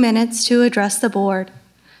to 2 minutes to address the board.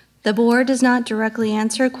 The board does not directly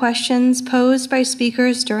answer questions posed by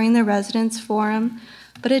speakers during the Residents Forum,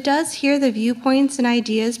 but it does hear the viewpoints and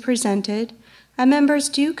ideas presented, and members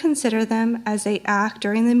do consider them as they act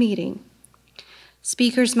during the meeting.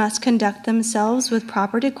 Speakers must conduct themselves with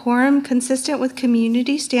proper decorum consistent with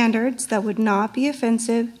community standards that would not be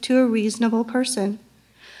offensive to a reasonable person,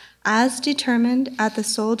 as determined at the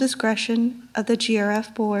sole discretion of the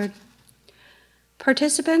GRF board.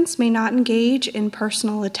 Participants may not engage in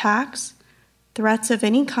personal attacks, threats of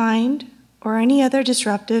any kind, or any other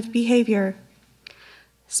disruptive behavior.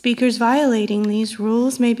 Speakers violating these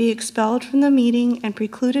rules may be expelled from the meeting and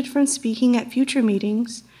precluded from speaking at future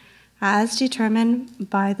meetings, as determined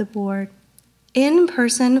by the board.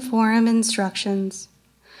 In-person forum instructions.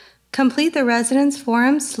 Complete the Residents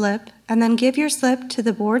Forum slip and then give your slip to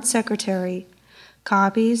the board secretary.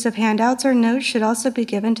 Copies of handouts or notes should also be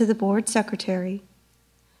given to the board secretary.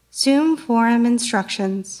 Zoom forum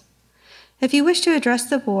instructions. If you wish to address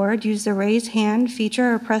the board, use the raise hand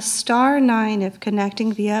feature or press *9 if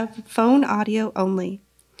connecting via phone audio only.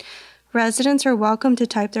 Residents are welcome to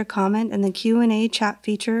type their comment in the Q&A chat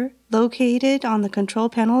feature located on the control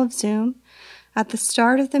panel of Zoom at the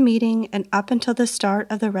start of the meeting and up until the start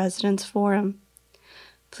of the Residents Forum.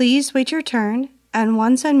 Please wait your turn, and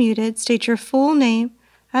once unmuted, state your full name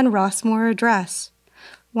and Rossmore address.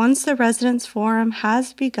 Once the Residents Forum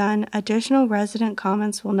has begun, additional resident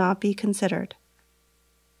comments will not be considered.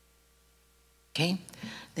 Okay,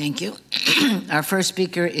 thank you. Our first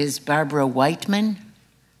speaker is Barbara Whiteman.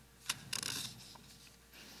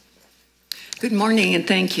 Good morning and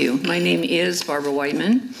thank you. My name is Barbara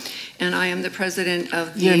Whiteman, and I am the president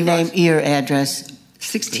of the... Your name, your address.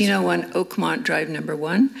 1601 Oakmont Drive, number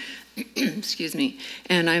 1. Excuse me.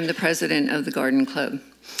 And I'm the president of the Garden Club.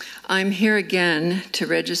 I'm here again to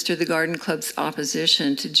register the Garden Club's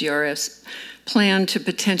opposition to GRF's plan to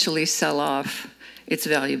potentially sell off its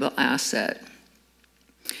valuable asset.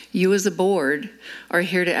 You as a board are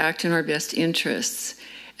here to act in our best interests,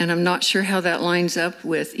 and I'm not sure how that lines up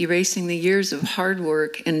with erasing the years of hard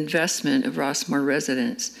work and investment of Rossmore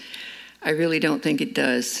residents. I really don't think it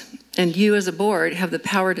does. And you as a board have the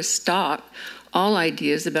power to stop all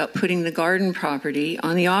ideas about putting the garden property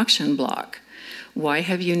on the auction block. Why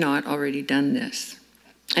have you not already done this?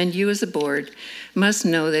 And you as a board must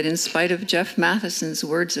know that in spite of Jeff Matheson's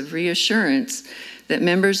words of reassurance that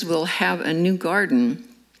members will have a new garden,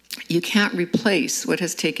 you can't replace what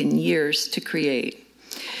has taken years to create.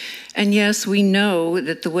 And yes, we know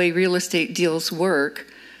that the way real estate deals work,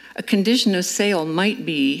 a condition of sale might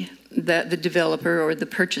be that the developer or the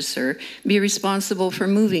purchaser be responsible for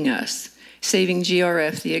moving us, saving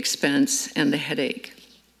GRF the expense and the headache.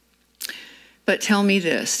 But tell me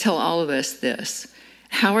this, tell all of us this.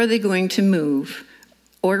 How are they going to move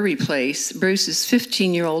or replace Bruce's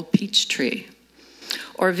 15-year-old peach tree,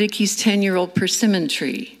 or Vicky's 10-year-old persimmon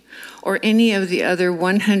tree, or any of the other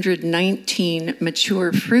 119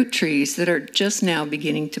 mature fruit trees that are just now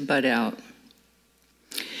beginning to bud out?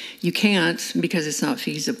 You can't, because it's not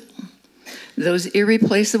feasible. Those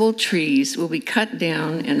irreplaceable trees will be cut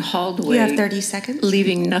down and hauled away. You have 30 seconds.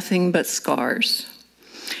 Leaving nothing but scars.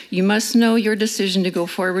 You must know your decision to go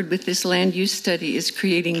forward with this land use study is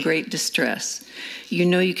creating great distress. You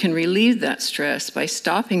know you can relieve that stress by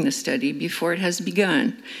stopping the study before it has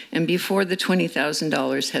begun and before the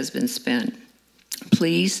 $20,000 has been spent.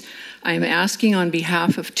 Please, I am asking on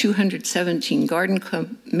behalf of 217 Garden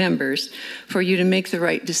Club members for you to make the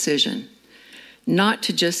right decision. Not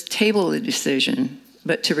to just table the decision,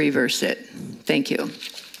 but to reverse it. Thank you.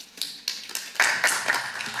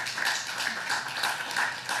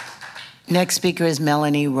 Next speaker is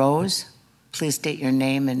Melanie Rose. Please state your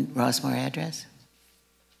name and Rossmore address.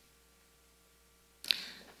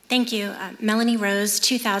 Thank you. Melanie Rose,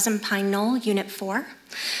 2000 Pine Knoll, Unit 4.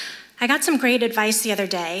 I got some great advice the other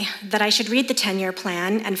day that I should read the 10-year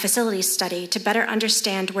plan and facilities study to better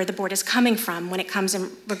understand where the board is coming from when it comes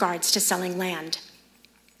in regards to selling land.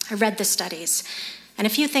 I read the studies, and a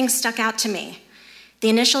few things stuck out to me. The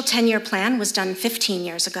initial 10-year plan was done 15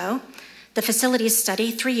 years ago. The facilities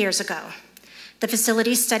study 3 years ago. The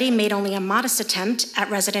facilities study made only a modest attempt at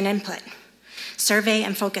resident input, survey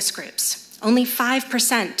and focus groups. Only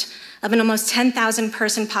 5% of an almost 10,000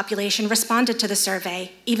 person population responded to the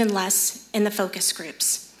survey, even less in the focus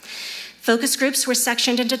groups. Focus groups were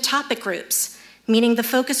sectioned into topic groups, meaning the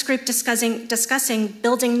focus group discussing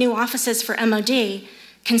building new offices for MOD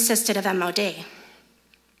consisted of MOD.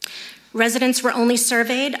 Residents were only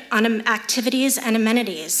surveyed on activities and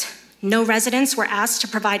amenities. No residents were asked to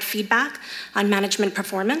provide feedback on management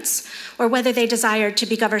performance or whether they desired to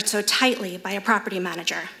be governed so tightly by a property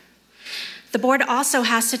manager. The board also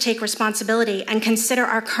has to take responsibility and consider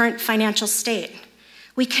our current financial state.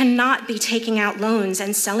 We cannot be taking out loans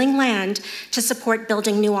and selling land to support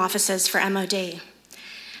building new offices for MOD.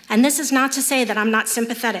 And this is not to say that I'm not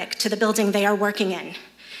sympathetic to the building they are working in,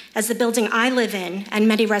 as the building I live in and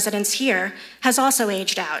many residents here has also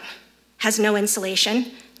aged out, has no insulation,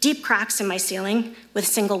 deep cracks in my ceiling with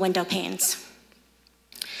single window panes.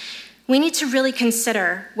 We need to really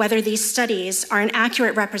consider whether these studies are an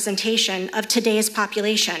accurate representation of today's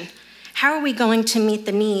population. How are we going to meet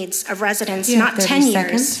the needs of residents not 10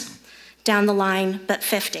 years down the line, but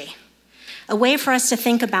 50? A way for us to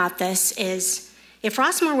think about this is, if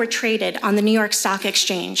Rossmore were traded on the New York Stock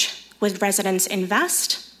Exchange, would residents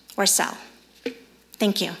invest or sell?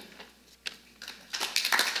 Thank you.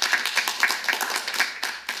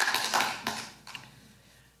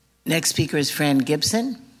 Next speaker is Fran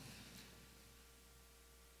Gibson.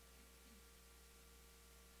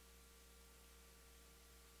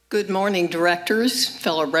 Good morning, directors,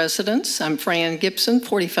 fellow residents. I'm Fran Gibson,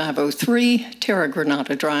 4503 Terra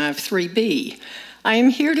Granada Drive, 3B. I am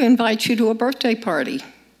here to invite you to a birthday party.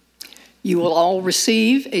 You will all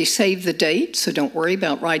receive a save the date, so don't worry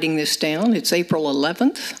about writing this down. It's April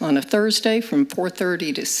 11th on a Thursday from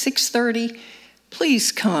 4:30 to 6:30.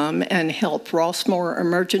 Please come and help Rossmore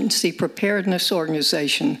Emergency Preparedness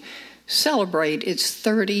Organization celebrate its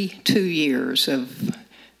 32 years of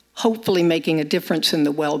hopefully making a difference in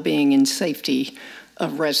the well-being and safety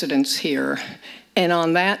of residents here. And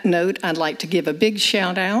on that note, I'd like to give a big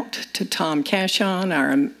shout out to Tom Cashon,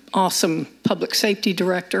 our awesome public safety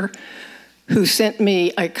director, who sent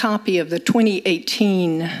me a copy of the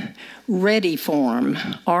 2018 READI form,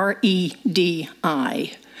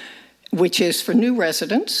 R-E-D-I, which is for new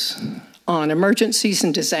residents on emergencies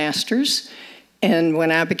and disasters. And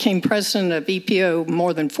when I became president of EPO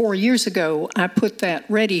more than 4 years ago, I put that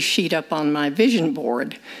READI sheet up on my vision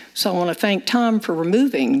board. So I want to thank Tom for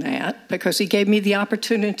removing that, because he gave me the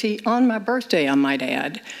opportunity on my birthday, I might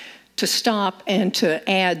add, to stop and to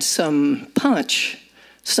add some punch,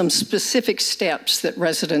 some specific steps that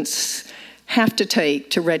residents have to take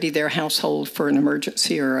to ready their household for an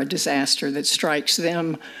emergency or a disaster that strikes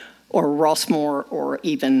them or Rossmore, or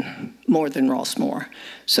even more than Rossmore.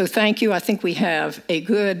 So thank you. I think we have a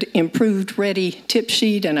good, improved, ready tip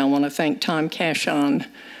sheet, and I want to thank Tom Cashon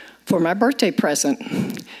for my birthday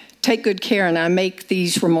present. Take good care, and I make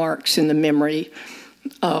these remarks in the memory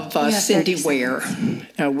of Cindy Ware.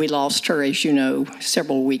 We lost her, as you know,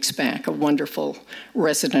 several weeks back, a wonderful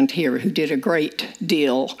resident here who did a great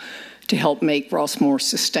deal to help make Rossmore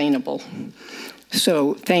sustainable.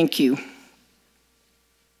 So thank you.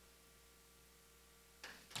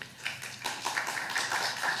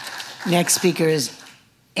 Next speaker is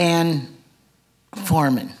Ann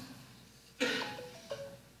Foreman.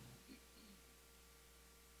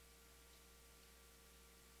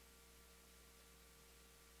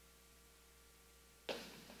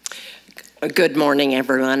 Good morning,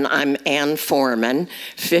 everyone. I'm Ann Foreman,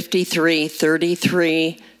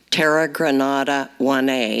 5333 Terra Granada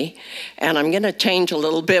 1A. And I'm going to change a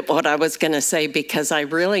little bit what I was going to say because I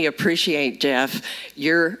really appreciate, Jeff,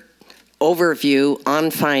 your overview on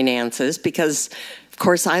finances because, of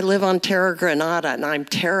course, I live on Terra Granada and I'm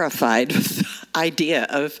terrified of the idea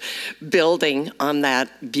of building on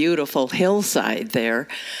that beautiful hillside there.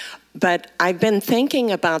 But I've been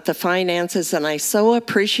thinking about the finances, and I so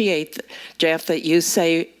appreciate, Jeff, that you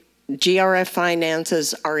say GRF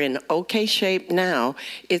finances are in okay shape now.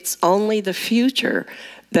 It's only the future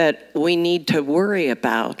that we need to worry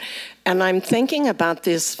about. And I'm thinking about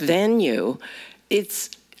this venue.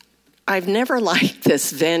 I've never liked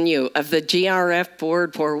this venue of the GRF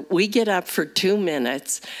board where we get up for 2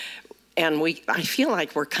 minutes and I feel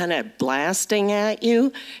like we're kind of blasting at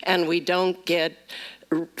you and we don't get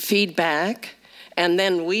feedback, and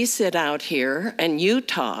then we sit out here and you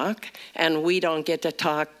talk and we don't get to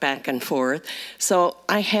talk back and forth. So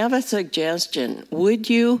I have a suggestion. Would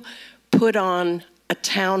you put on a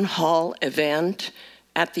town hall event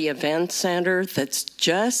at the event center that's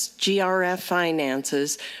just GRF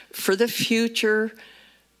finances for the future,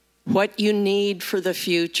 what you need for the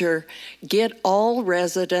future, get all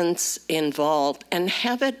residents involved and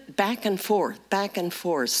have it back and forth,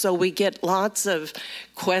 so we get lots of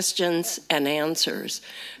questions and answers.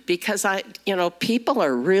 Because people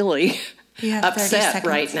are really upset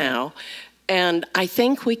right now. And I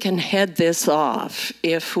think we can head this off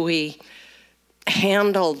if we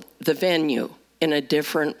handle the venue in a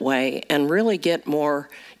different way and really get more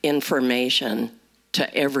information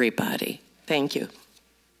to everybody. Thank you.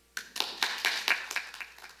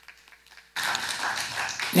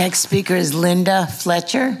 Next speaker is Linda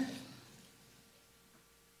Fletcher.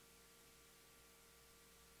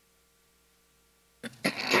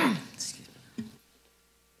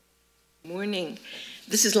 Morning.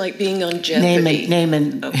 This is like being on Jeopardy. Name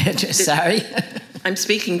and sorry. I'm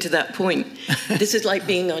speaking to that point. This is like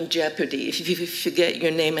being on Jeopardy. If you forget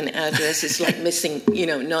your name and address, it's like missing,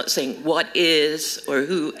 not saying what is or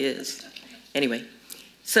who is. Anyway.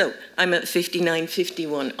 So, I'm at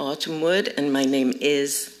 5951 Autumnwood, and my name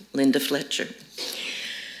is Linda Fletcher.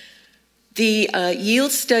 The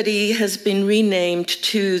yield study has been renamed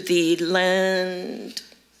to the land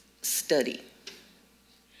study.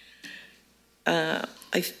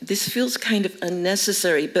 This feels kind of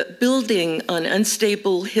unnecessary, but building on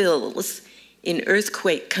unstable hills in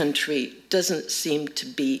earthquake country doesn't seem to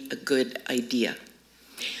be a good idea.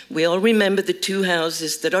 We all remember the 2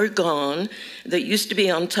 houses that are gone, that used to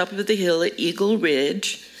be on top of the hill at Eagle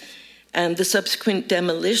Ridge, and the subsequent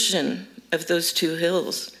demolition of those 2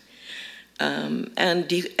 hills.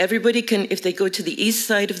 Everybody can, if they go to the east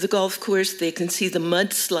side of the golf course, they can see the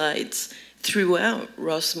mudslides throughout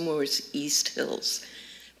Rossmore's East Hills.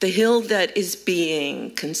 The hill that is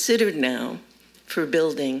being considered now for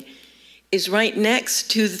building is right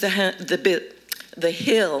next to the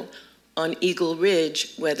hill on Eagle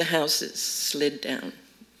Ridge where the houses slid down.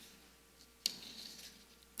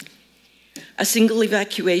 A single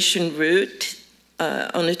evacuation route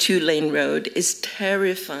on a 2-lane road is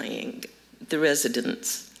terrifying the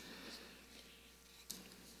residents.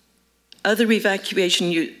 Other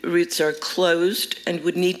evacuation routes are closed and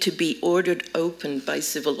would need to be ordered open by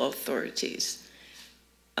civil authorities.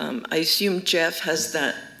 I assume Jeff has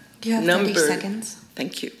that You have number. 30 seconds.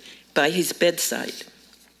 Thank you. By his bedside.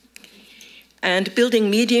 And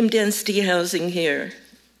building medium density housing here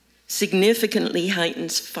significantly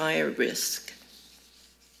heightens fire risk.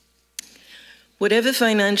 Whatever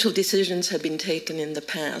financial decisions have been taken in the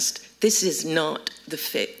past, this is not the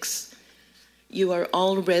fix. You are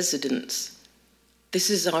all residents.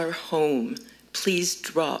 This is our home. Please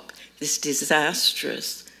drop this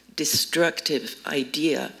disastrous, destructive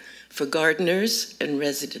idea for gardeners and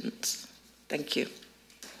residents. Thank you.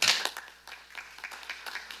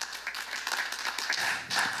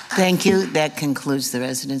 Thank you. That concludes the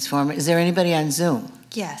residents' forum. Is there anybody on Zoom?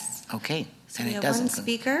 Yes. Okay. So And we it have doesn't one con-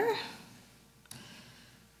 speaker.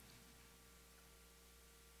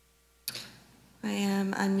 I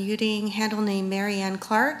am unmuting handle name Marianne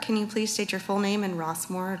Clark. Can you please state your full name and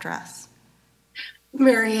Rossmore address?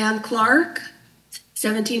 Marianne Clark,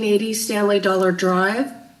 1780 Stanley Dollar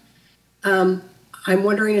Drive. I'm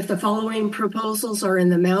wondering if the following proposals are in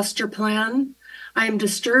the master plan. I am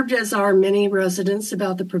disturbed, as are many residents,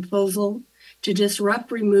 about the proposal to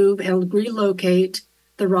disrupt, remove, and relocate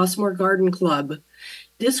the Rossmore Garden Club.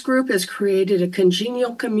 This group has created a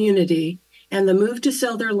congenial community, and the move to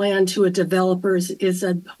sell their land to a developer is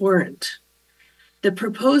abhorrent. The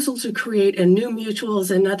proposal to create a new mutual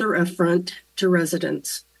is another affront to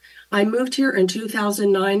residents. I moved here in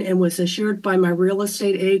 2009 and was assured by my real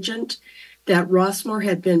estate agent that Rossmore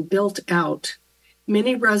had been built out.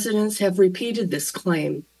 Many residents have repeated this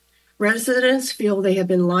claim. Residents feel they have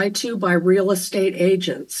been lied to by real estate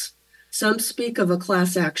agents. Some speak of a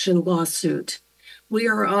class action lawsuit. We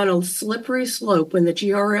are on a slippery slope when the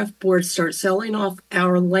GRF board starts selling off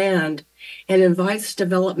our land and invites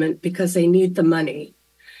development because they need the money.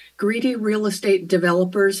 Greedy real estate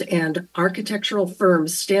developers and architectural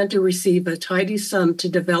firms stand to receive a tidy sum to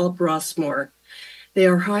develop Rossmore. They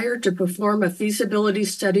are hired to perform a feasibility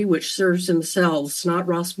study which serves themselves, not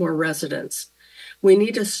Rossmore residents. We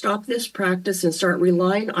need to stop this practice and start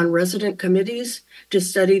relying on resident committees to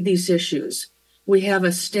study these issues. We have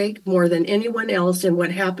a stake more than anyone else in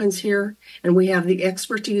what happens here, and we have the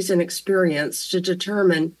expertise and experience to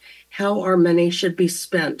determine how our money should be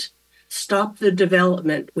spent. Stop the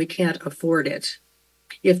development. We can't afford it.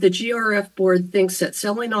 If the GRF board thinks that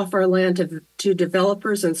selling off our land to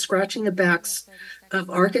developers and scratching the backs of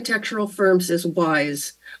architectural firms is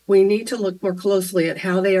wise, we need to look more closely at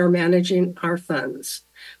how they are managing our funds.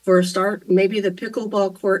 For a start, maybe the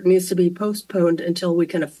pickleball court needs to be postponed until we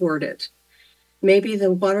can afford it. Maybe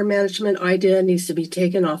the water management idea needs to be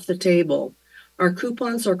taken off the table. Our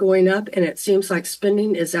coupons are going up and it seems like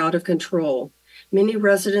spending is out of control. Many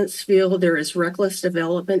residents feel there is reckless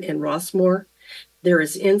development in Rossmore. There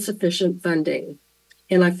is insufficient funding.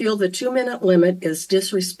 And I feel the 2-minute limit is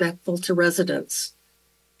disrespectful to residents.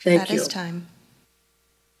 Thank you. That is time.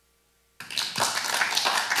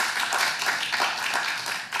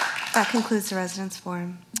 That concludes the residents'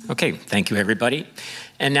 forum. Okay, thank you, everybody.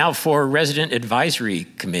 And now for resident advisory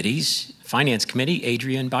committees. Finance Committee,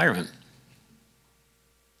 Adrian Byron.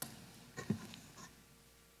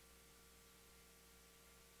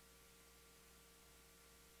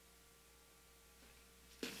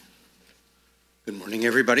 Good morning,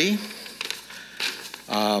 everybody.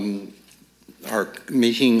 Our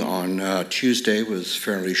meeting on Tuesday was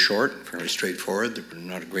fairly short, fairly straightforward. There were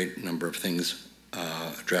not a great number of things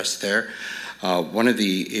addressed there. One of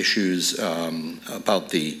the issues about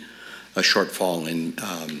the shortfall in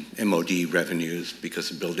MOD revenues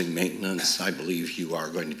because of building maintenance, I believe you are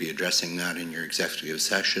going to be addressing that in your executive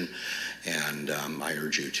session, and I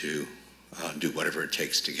urge you to do whatever it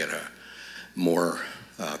takes to get more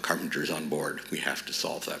carpenters on board. We have to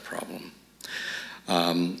solve that problem.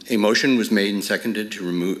 A motion was made and seconded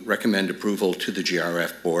to recommend approval to the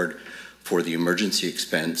GRF board for the emergency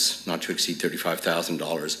expense not to exceed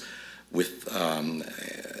 $35,000 with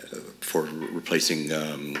for replacing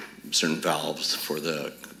certain valves for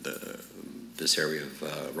this area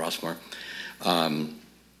of Rossmore.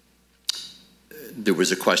 There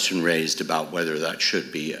was a question raised about whether that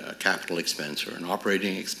should be a capital expense or an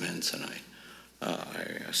operating expense, and I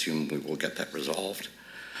assume we will get that resolved.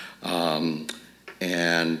 And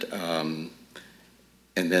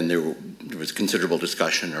then there was considerable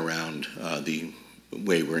discussion around the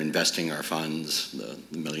way we're investing our funds, the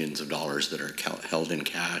millions of dollars that are held in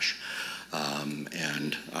cash.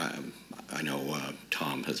 And I know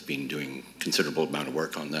Tom has been doing considerable amount of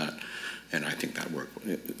work on that, and I think that work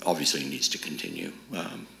obviously needs to continue.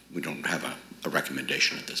 We don't have a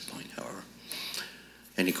recommendation at this point, however.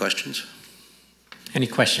 Any questions? Any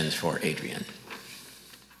questions for Adrian?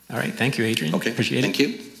 All right, thank you, Adrian. Okay, appreciate it. thank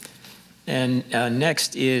you. And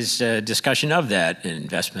next is discussion of that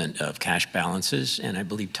investment of cash balances, and I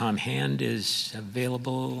believe Tom Hand is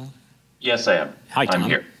available. Yes, I am. Hi, Tom. I'm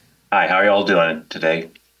here. Hi, how are you all doing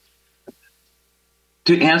today?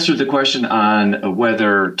 To answer the question on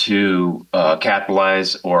whether to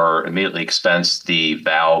capitalize or immediately expense the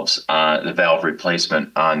valves, the valve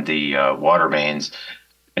replacement on the water mains,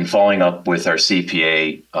 and following up with our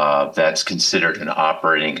CPA, that's considered an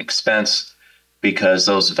operating expense because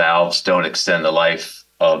those valves don't extend the life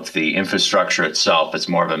of the infrastructure itself. It's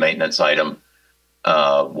more of a maintenance item,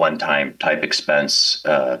 one-time type expense.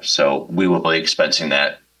 So we will be expensing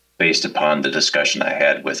that based upon the discussion I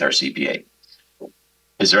had with our CPA.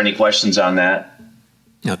 Is there any questions on that?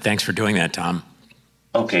 No, thanks for doing that, Tom.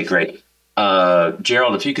 Okay, great.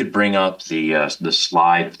 Gerald, if you could bring up the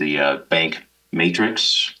slide, the bank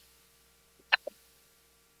matrix.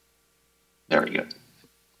 There we go.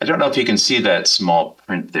 I don't know if you can see that small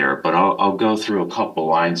print there, but I'll go through a couple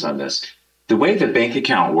lines on this. The way the bank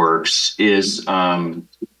account works is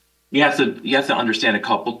you have to understand a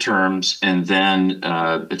couple terms, and then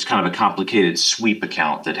it's kind of a complicated sweep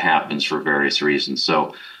account that happens for various reasons.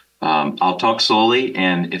 So I'll talk slowly,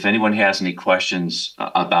 and if anyone has any questions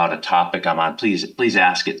about a topic I'm on, please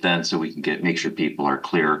ask it then, so we can make sure people are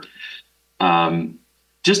clear.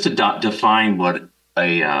 Just to define what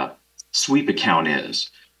a sweep account is.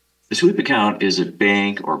 The sweep account is a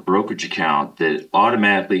bank or brokerage account that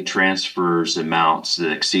automatically transfers amounts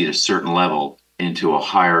that exceed a certain level into a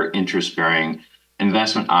higher interest-bearing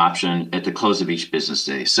investment option at the close of each business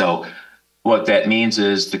day. So what that means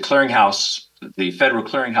is the clearinghouse, the federal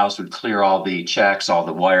clearinghouse, would clear all the checks, all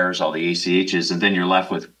the wires, all the ACHs, and then you're left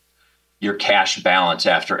with your cash balance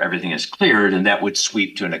after everything is cleared, and that would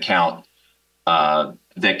sweep to an account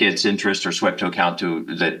that gets interest, or swept to account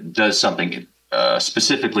that does something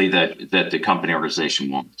specifically that the company organization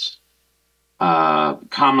wants.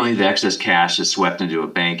 Commonly, the excess cash is swept into a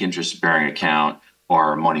bank interest-bearing account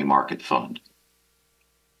or a money market fund.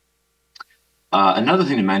 Another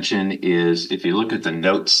thing to mention is if you look at the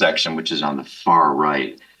notes section, which is on the far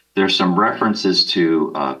right, there's some references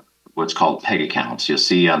to what's called PEG accounts. You'll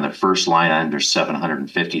see on the first line item, there's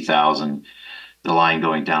 750,000. The line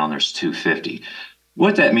going down, there's 250.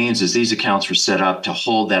 What that means is these accounts were set up to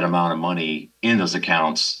hold that amount of money in those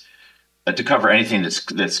accounts to cover anything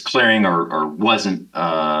that's clearing or wasn't,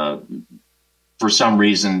 for some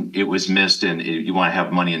reason it was missed, and you want to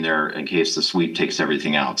have money in there in case the sweep takes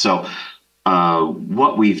everything out. So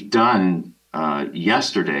what we've done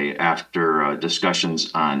yesterday after discussions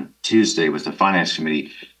on Tuesday with the Finance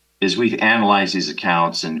Committee is we've analyzed these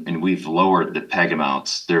accounts and we've lowered the PEG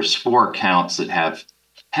amounts. There's 4 accounts that have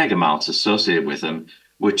PEG amounts associated with them,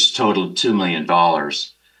 which totaled $2 million.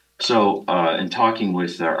 So in talking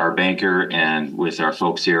with our banker and with our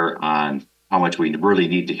folks here on how much we really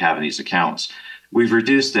need to have in these accounts, we've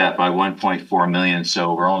reduced that by 1.4 million.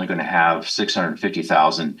 So we're only going to have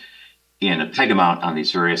 650,000 in a PEG amount on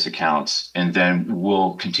these various accounts. And then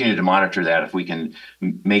we'll continue to monitor that. If we can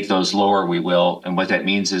make those lower, we will. And what that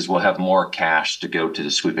means is we'll have more cash to go to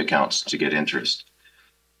the sweep accounts to get interest.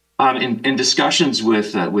 In discussions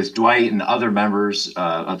with Dwight and other members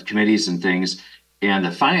of committees and things, and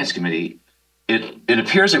the Finance Committee, it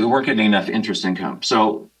appears that we weren't getting enough interest income.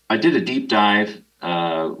 So I did a deep dive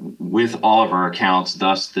with all of our accounts,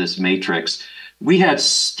 thus this matrix. We had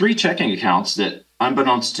 3 checking accounts that,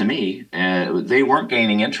 unbeknownst to me, they weren't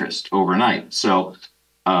gaining interest overnight. So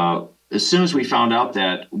as soon as we found out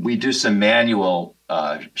that, we do some manual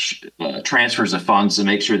transfers of funds to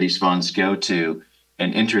make sure these funds go to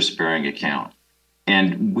an interest-bearing account.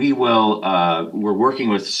 And we will, we're working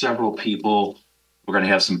with several people. We're going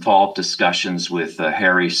to have some follow-up discussions with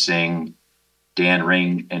Harry Singh, Dan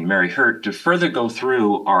Ring, and Mary Hurt to further go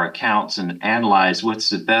through our accounts and analyze what's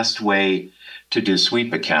the best way to do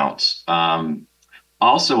sweep accounts.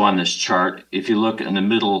 Also on this chart, if you look in the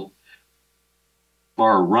middle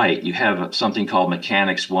far right, you have something called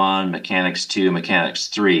Mechanics 1, Mechanics 2, Mechanics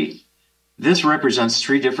 3. This represents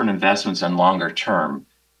 3 different investments on longer term,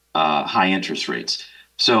 high interest rates.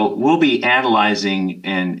 So we'll be analyzing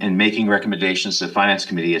and making recommendations to the Finance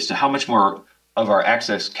Committee as to how much more of our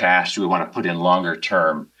excess cash do we want to put in longer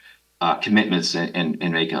term commitments and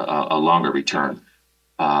make a longer return.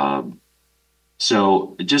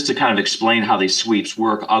 So just to kind of explain how these sweeps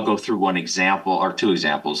work, I'll go through one example or 2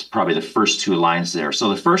 examples, probably the first 2 lines there. So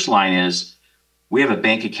the first line is we have a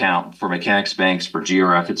bank account for Mechanics Banks for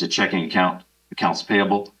GRF. It's a checking account, accounts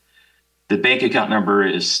payable. The bank account number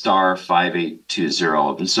is star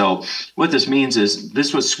 5820. And so what this means is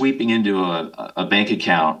this was sweeping into a bank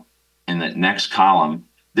account in the next column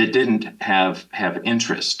that didn't have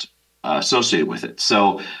interest associated with it.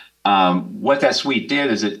 So what that sweep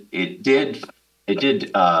did is it did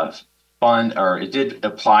fund, or it did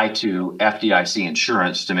apply to FDIC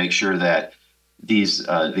insurance to make sure that these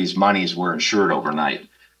monies were insured overnight.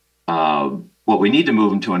 What we need to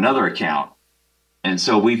move them to another account, and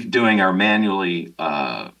so we're doing our manually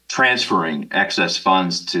transferring excess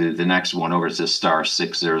funds to the next one over to star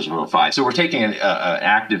 6005. So we're taking an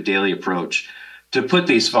active daily approach to put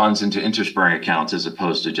these funds into interest-bearing accounts as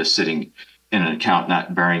opposed to just sitting in an account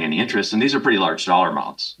not bearing any interest. And these are pretty large dollar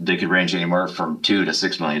amounts. They could range anywhere from $2 to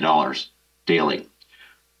 $6 million daily.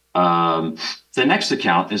 The next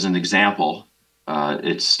account is an example.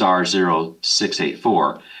 It's star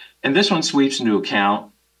 0684. And this one sweeps into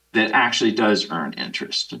account that actually does earn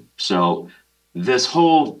interest. So this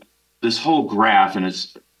whole graph, and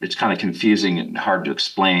it's kind of confusing and hard to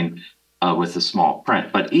explain with the small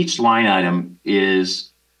print, but each line item is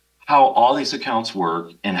how all these accounts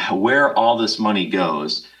work and where all this money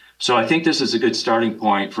goes. So I think this is a good starting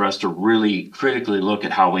point for us to really critically look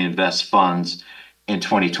at how we invest funds in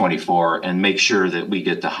 2024 and make sure that we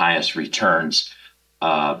get the highest returns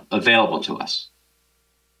available to us.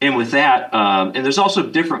 And with that, and there's also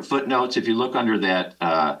different footnotes. If you look under that,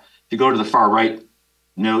 if you go to the far right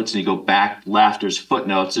notes and you go back left, there's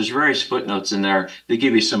footnotes. There's various footnotes in there that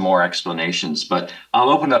give you some more explanations. But I'll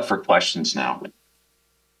open up for questions now.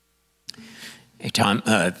 Hey, Tom,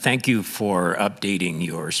 thank you for updating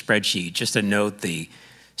your spreadsheet. Just a note, the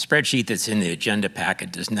spreadsheet that's in the agenda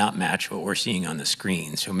packet does not match what we're seeing on the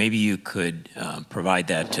screen. So maybe you could provide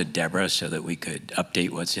that to Deborah so that we could update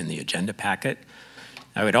what's in the agenda packet.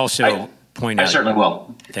 I would also point out— I certainly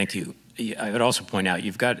will. Thank you. I would also point out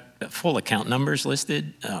you've got full account numbers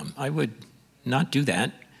listed. I would not do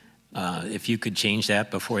that. If you could change that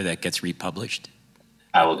before that gets republished.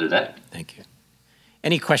 I will do that. Thank you.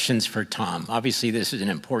 Any questions for Tom? Obviously, this is an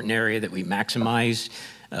important area that we maximize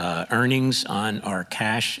earnings on our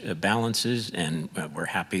cash balances, and we're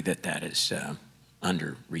happy that that is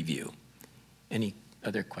under review. Any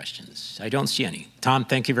other questions? I don't see any. Tom,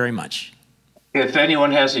 thank you very much. If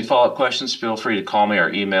anyone has any follow-up questions, feel free to call me or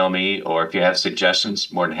email me, or if you have suggestions,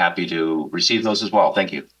 more than happy to receive those as well.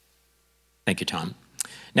 Thank you. Thank you, Tom.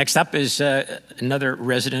 Next up is another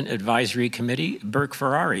resident advisory committee, Burke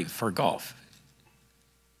Ferrari for golf.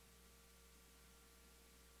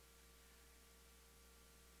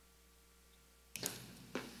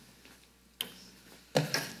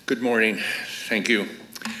 Good morning. Thank you.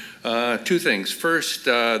 Two things. First,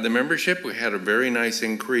 the membership. We had a very nice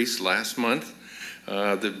increase last month.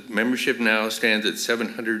 The membership now stands at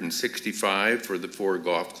 765 for the 4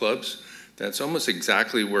 golf clubs. That's almost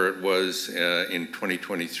exactly where it was in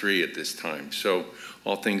 2023 at this time. So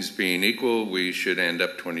all things being equal, we should end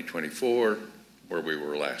up 2024 where we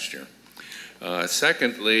were last year.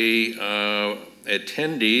 Secondly,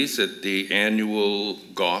 attendees at the annual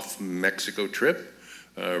Golf Mexico trip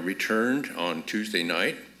returned on Tuesday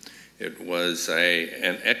night. It was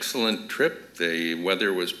an excellent trip. The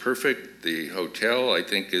weather was perfect. The hotel, I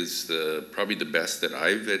think, is probably the best that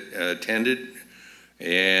I've attended.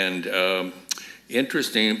 And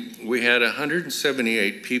interesting, we had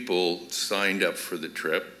 178 people signed up for the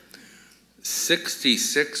trip.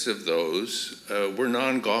 66 of those were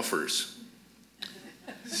non-golfers.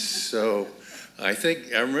 So I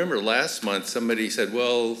remember last month somebody said,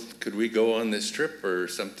 well, could we go on this trip or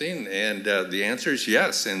something? And the answer is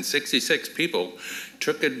yes. And 66 people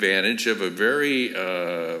took advantage of a very,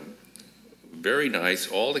 very nice,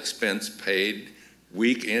 all expense paid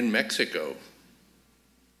week in Mexico.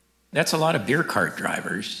 That's a lot of beer cart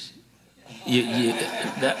drivers.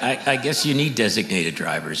 I guess you need designated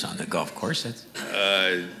drivers on the golf course.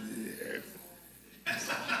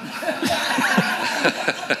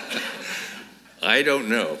 I don't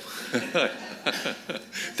know.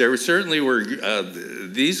 There certainly were,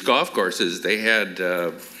 these golf courses, they had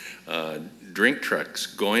drink trucks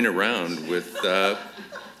going around with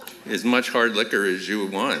as much hard liquor as you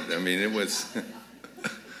would want. I mean, it was,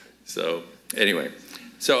 so anyway.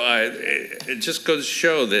 So it just goes to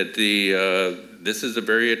show that this is a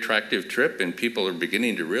very attractive trip, and people are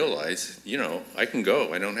beginning to realize, I can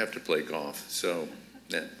go. I don't have to play golf. So,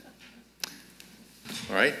 yeah.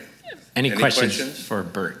 All right. Any questions for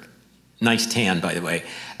Burke? Nice tan, by the way.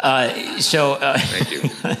 Thank you.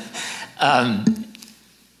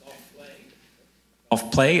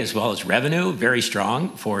 Golf play as well as revenue, very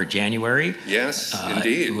strong for January. Yes,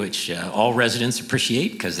 indeed. Which all residents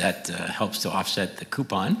appreciate because that helps to offset the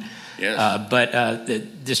coupon. Yes.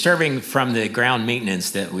 But disturbing from the ground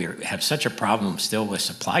maintenance that we have such a problem still with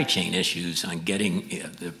supply chain issues on getting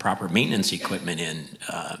the proper maintenance equipment in.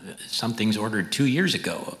 Something's ordered 2 years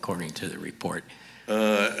ago, according to the report.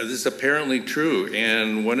 This is apparently true,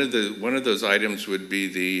 and one of those items would be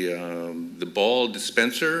the ball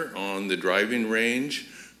dispenser on the driving range,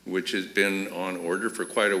 which has been on order for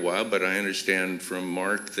quite a while. But I understand from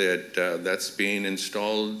Mark that that's being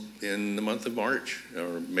installed in the month of March,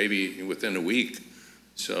 or maybe within a week.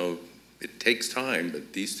 So it takes time,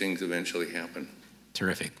 but these things eventually happen.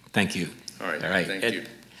 Terrific. Thank you. All right. Thank you.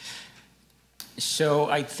 So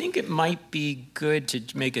I think it might be good to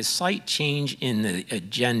make a slight change in the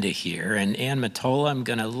agenda here. And Ann Matola, I'm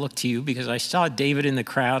going to look to you because I saw David in the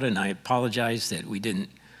crowd, and I apologize that we didn't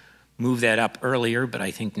move that up earlier, but I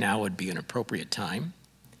think now would be an appropriate time.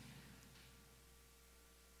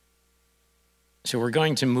 So we're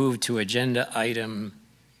going to move to agenda item,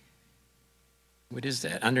 what is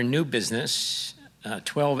that? Under new business,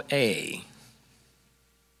 12A.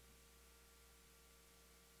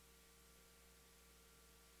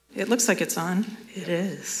 It looks like it's on. It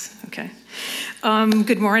is. Okay.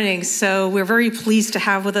 Good morning. So we're very pleased to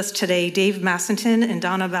have with us today Dave Massington and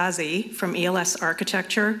Donna Bazzi from ELS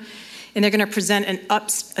Architecture, and they're going to present an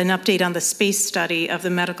update on the space study of the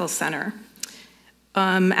medical center.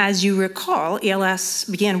 As you recall, ELS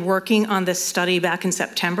began working on this study back in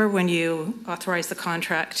September when you authorized the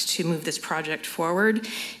contract to move this project forward.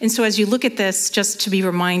 And so as you look at this, just to be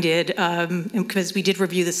reminded, because we did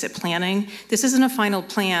review this at planning, this isn't a final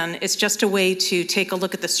plan. It's just a way to take a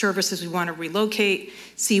look at the services we want to relocate,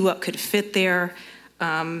 see what could fit there.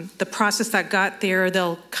 The process that got there,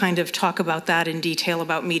 they'll kind of talk about that in detail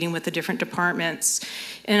about meeting with the different departments.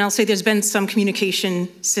 And I'll say there's been some communication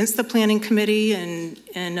since the planning committee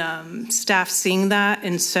and staff seeing that.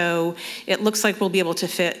 And so it looks like we'll be able to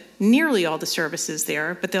fit nearly all the services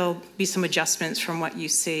there, but there'll be some adjustments from what you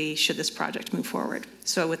see should this project move forward.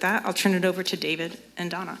 So with that, I'll turn it over to David and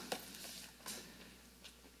Donna.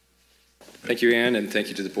 Thank you, Ann, and thank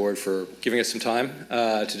you to the board for giving us some time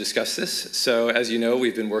to discuss this. So as you know,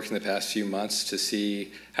 we've been working the past few months to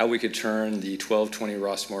see how we could turn the 1220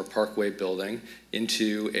 Rossmore Parkway building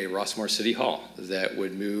into a Rossmore City Hall that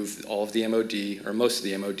would move all of the MOD, or most of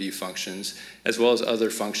the MOD functions, as well as other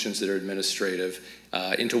functions that are administrative,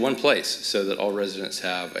 into one place so that all residents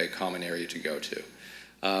have a common area to go to.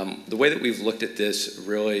 The way that we've looked at this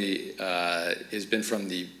really has been from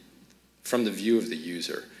the view of the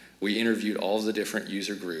user. We interviewed all of the different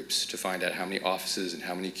user groups to find out how many offices and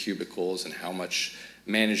how many cubicles and how much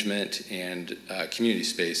management and community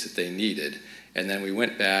space that they needed. And then we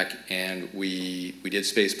went back and we did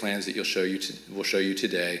space plans that we'll show you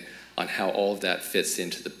today on how all of that fits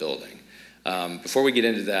into the building. Before we get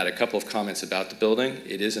into that, a couple of comments about the building.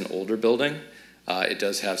 It is an older building. It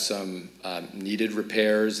does have some needed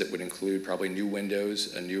repairs that would include probably new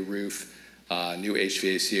windows, a new roof, new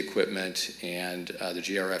HVAC equipment, and the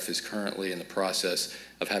GRF is currently in the process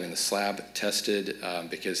of having the slab tested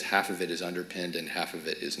because half of it is underpinned and half of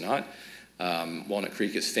it is not. Walnut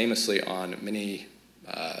Creek is famously on many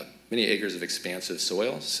acres of expansive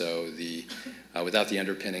soil, so without the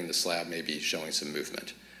underpinning, the slab may be showing some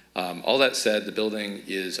movement. All that said, the building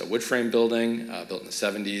is a wood frame building built in the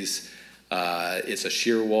 70s. It's a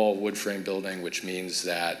shear wall wood frame building, which means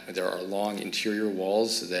that there are long interior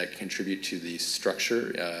walls that contribute to the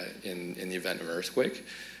structure in the event of an earthquake.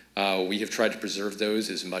 We have tried to preserve those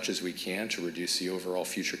as much as we can to reduce the overall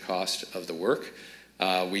future cost of the work.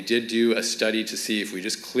 We did do a study to see if we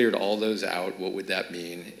just cleared all those out, what would that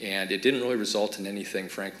mean? And it didn't really result in anything,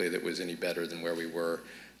 frankly, that was any better than where we were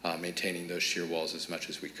maintaining those shear walls as much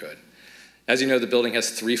as we could. As you know, the building has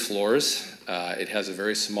 3 floors. It has a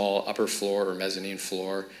very small upper floor or mezzanine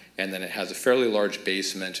floor, and then it has a fairly large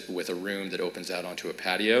basement with a room that opens out onto a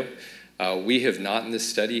patio. We have not in this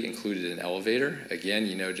study included an elevator. Again,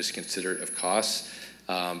 just considerate of costs,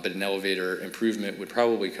 but an elevator improvement would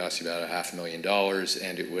probably cost you about $500,000,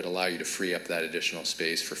 and it would allow you to free up that additional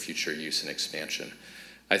space for future use and expansion.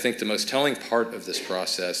 I think the most telling part of this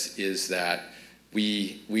process is that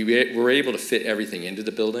we were able to fit everything into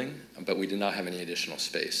the building, but we did not have any additional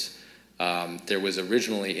space. There was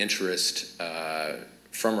originally interest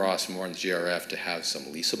from Rossmore and the GRF to have some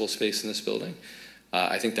leasable space in this building.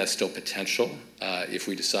 I think that's still potential if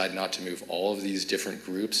we decide not to move all of these different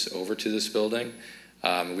groups over to this building.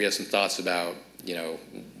 We have some thoughts about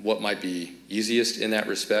what might be easiest in that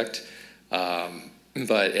respect.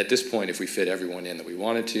 But at this point, if we fit everyone in that we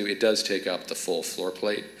wanted to, it does take up the full floor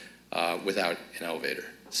plate without an elevator.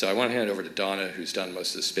 So I want to hand it over to Donna, who's done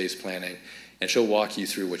most of the space planning, and she'll walk you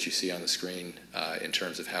through what you see on the screen in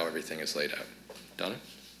terms of how everything is laid out. Donna?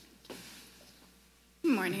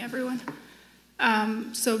 Good morning, everyone.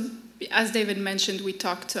 So as David mentioned, we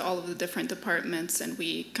talked to all of the different departments and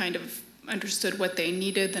we kind of understood what they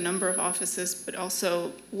needed, the number of offices, but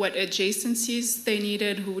also what adjacencies they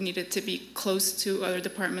needed, who needed to be close to other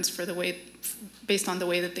departments based on the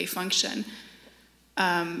way that they function.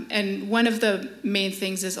 And one of the main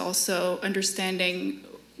things is also understanding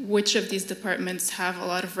which of these departments have a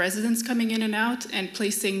lot of residents coming in and out and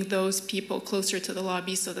placing those people closer to the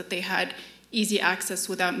lobby so that they had easy access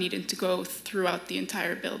without needing to go throughout the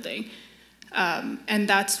entire building. And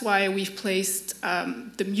that's why we've placed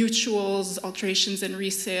the mutuals, alterations and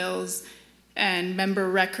resales, and member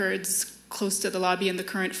records close to the lobby in the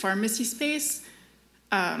current pharmacy space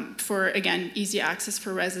for, again, easy access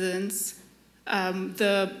for residents.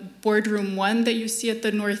 The boardroom 1 that you see at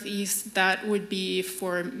the northeast, that would be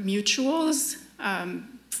for mutuals.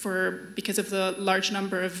 because of the large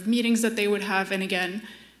number of meetings that they would have, and again,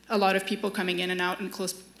 a lot of people coming in and out in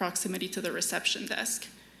close proximity to the reception desk.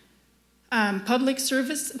 Public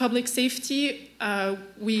safety,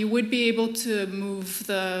 we would be able to move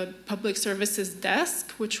the public services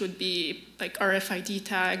desk, which would be like RFID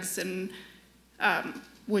tags, and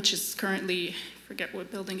which is currently, I forget what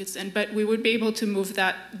building it's in, but we would be able to move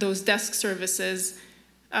those desk services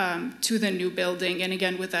to the new building, and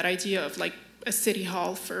again with that idea of like a city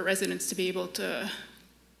hall for residents to be able to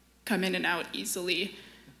come in and out easily.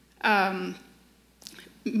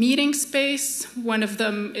 Meeting space, one of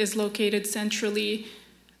them is located centrally.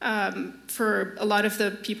 For a lot of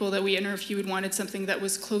the people that we interviewed wanted something that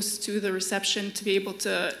was close to the reception to be able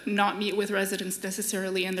to not meet with residents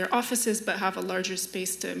necessarily in their offices, but have a larger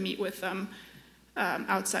space to meet with them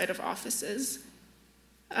outside of offices.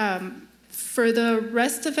 For the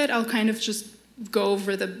rest of it, I'll kind of just go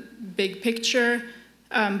over the big picture.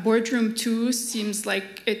 Boardroom 2 seemed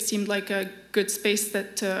like a good space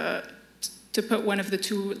that to put one of the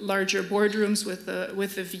two larger boardrooms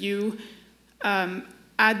with a view.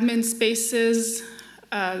 Admin spaces,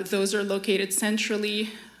 those are located centrally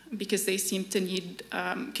because they seem to need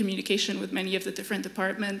communication with many of the different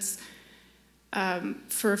departments.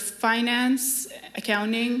 For finance,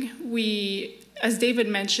 accounting, as David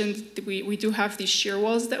mentioned, we do have these shear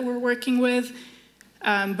walls that we're working with,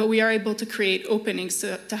 but we are able to create openings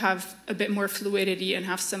to have a bit more fluidity and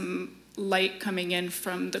have some light coming in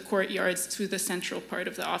from the courtyards to the central part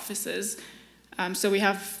of the offices. So we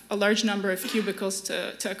have a large number of cubicles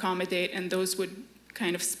to accommodate, and those would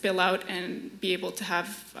kind of spill out and be able to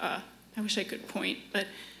have, I wish I could point, but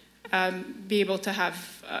be able to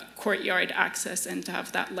have courtyard access and to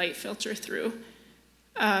have that light filter through.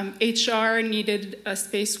 HR needed a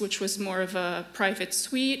space which was more of a private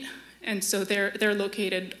suite, and so they're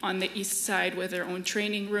located on the east side with their own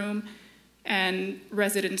training room. And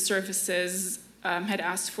resident services had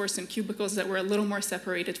asked for some cubicles that were a little more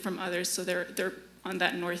separated from others, so they're on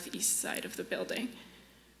that northeast side of the building.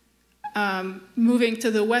 Moving to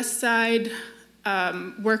the west side,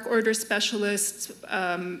 work order specialists,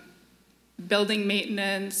 building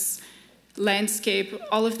maintenance, landscape,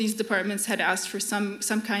 all of these departments had asked for some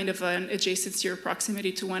kind of an adjacency or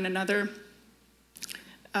proximity to one another.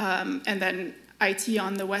 And then IT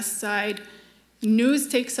on the west side. News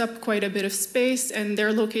takes up quite a bit of space, and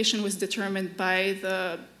their location was determined by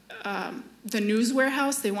the news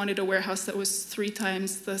warehouse. They wanted a warehouse that was 3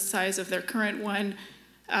 times the size of their current one,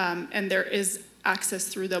 and there is access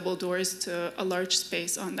through double doors to a large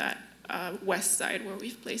space on that west side where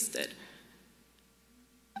we've placed it.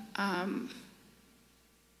 I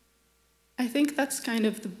think that's kind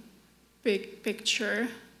of the big picture.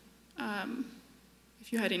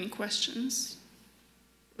 If you had any questions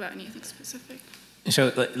about anything specific.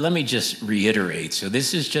 So let me just reiterate. So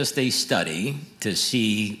this is just a study to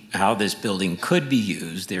see how this building could be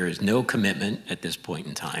used. There is no commitment at this point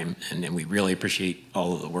in time, and we really appreciate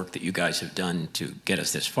all of the work that you guys have done to get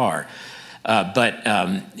us this far. But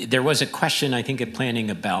there was a question, I think, at planning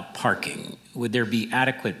about parking. Would there be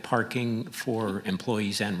adequate parking for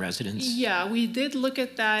employees and residents? Yeah, we did look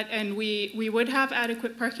at that, and we would have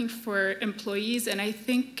adequate parking for employees, and I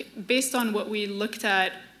think based on what we looked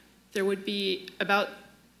at, there would be about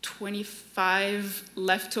 25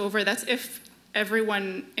 left over. That's if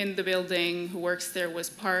everyone in the building who works there was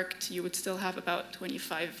parked, you would still have about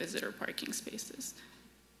 25 visitor parking spaces.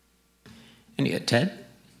 And Ted?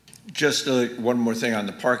 Just one more thing on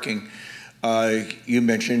the parking. You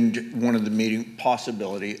mentioned one of the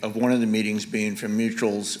possibility of one of the meetings being from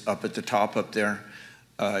Mutuals up at the top up there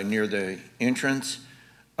near the entrance.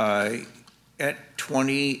 At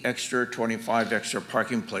 25 extra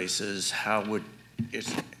parking places,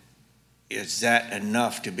 is that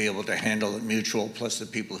enough to be able to handle a Mutual plus the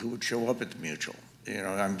people who would show up at the Mutual? You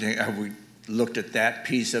know, have we looked at that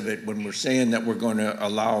piece of it when we're saying that we're going to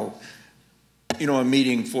allow, you know, a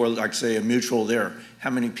meeting for, like, say, a Mutual there?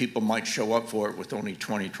 How many people might show up for it with only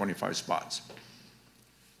 25 spots?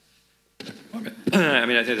 I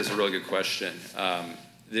mean, I think that's a really good question.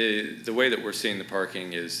 The way that we're seeing the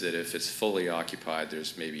parking is that if it's fully occupied,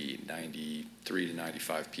 there's maybe 93 to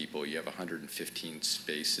 95 people. You have 115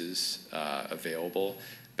 spaces available,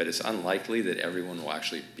 but it's unlikely that everyone will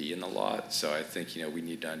actually be in the lot. So I think, you know, we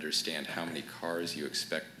need to understand how many cars you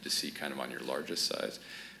expect to see kind of on your largest size.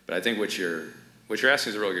 But I think what you're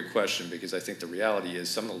asking is a really good question, because I think the reality is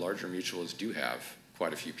some of the larger mutuals do have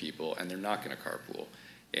quite a few people, and they're not going to carpool.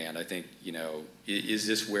 And I think, you know, is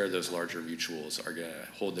this where those larger mutuals are going to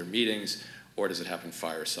hold their meetings, or does it happen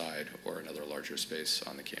fireside or another larger space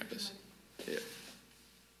on the campus? Yeah.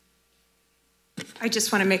 I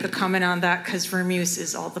just want to make a comment on that because Vermuse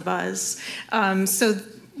is all the buzz. So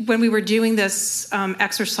when we were doing this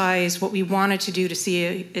exercise, what we wanted to do to see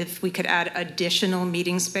if we could add additional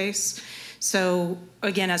meeting space. So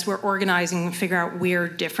again, as we're organizing and figure out where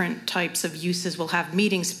different types of uses will have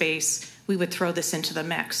meeting space, we would throw this into the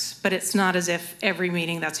mix. But it's not as if every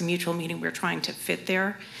meeting that's a mutual meeting we're trying to fit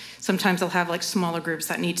there. Sometimes they'll have like smaller groups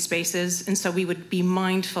that need spaces, and so we would be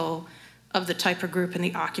mindful of the type of group and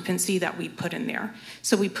the occupancy that we put in there.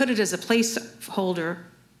 So we put it as a placeholder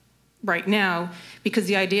right now because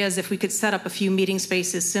the idea is if we could set up a few meeting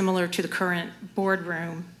spaces similar to the current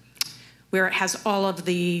boardroom where it has all of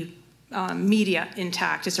the media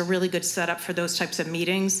intact, it's a really good setup for those types of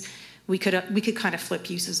meetings. We could kind of flip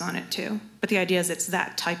uses on it too. But the idea is it's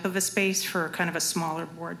that type of a space for kind of a smaller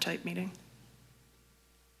board type meeting.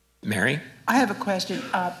 Mary? I have a question.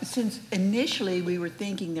 Since initially we were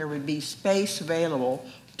thinking there would be space available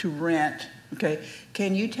to rent, okay,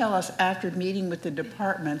 can you tell us after meeting with the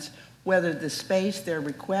departments whether the space they're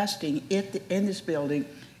requesting in this building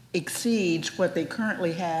exceeds what they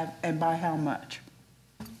currently have and by how much?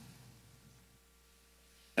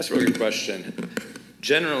 That's a really good question.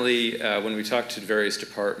 Generally, when we talked to various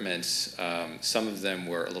departments, some of them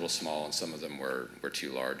were a little small and some of them were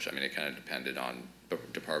too large. I mean, it kind of depended on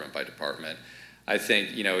department by department. I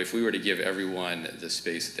think, if we were to give everyone the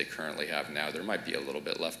space that they currently have now, there might be a little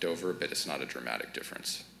bit left over, but it's not a dramatic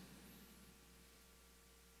difference.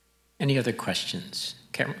 Any other questions?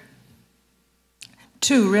 Carol?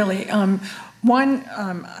 Two, really. One,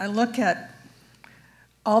 I look at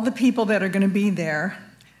all the people that are going to be there,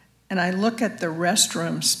 and I look at the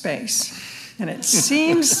restroom space, and it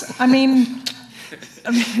seems, I mean,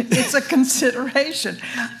 it's a consideration.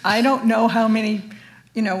 I don't know how many,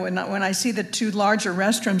 when I see the two larger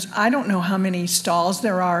restrooms, I don't know how many stalls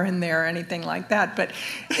there are in there or anything like that, but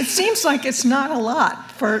it seems like it's not a lot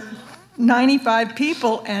for 95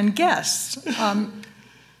 people and guests.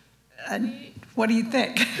 What do you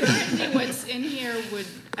think? Currently, what's in here would,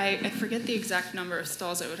 I forget the exact number of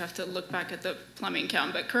stalls. I would have to look back at the plumbing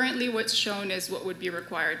count, but currently what's shown is what would be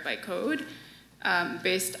required by code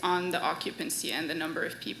based on the occupancy and the number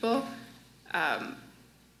of people.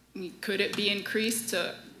 Could it be increased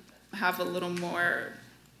to have a little more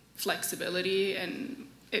flexibility? And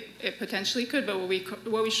it potentially could, but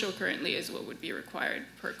what we show currently is what would be required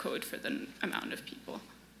per code for the amount of people.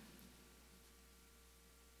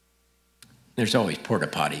 There's always porta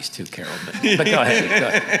potties too, Carol, but go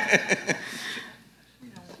ahead.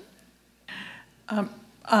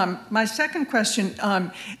 My second question,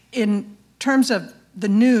 in terms of the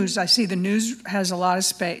news, I see the news has a lot of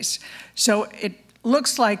space. So it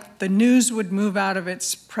looks like the news would move out of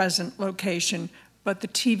its present location, but the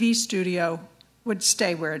TV studio would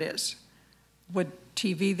stay where it is. Would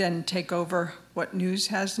TV then take over what news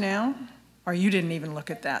has now? Or you didn't even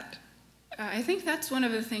look at that? I think that's one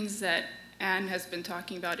of the things that Anne has been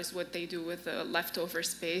talking about is what they do with the leftover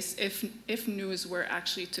space. If news were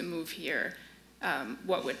actually to move here,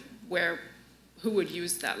 who would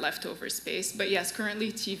use that leftover space? But yes,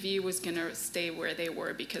 currently TV was going to stay where they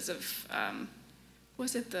were because of,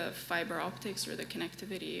 was it the fiber optics or the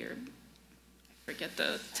connectivity, or I forget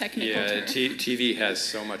the technical term. TV has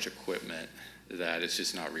so much equipment that it's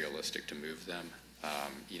just not realistic to move them.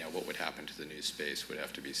 What would happen to the news space would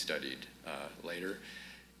have to be studied later.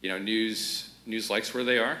 News likes where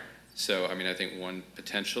they are. So, I think one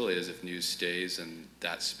potential is if news stays in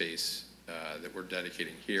that space that we're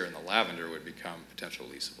dedicating here in the Lavender would become potential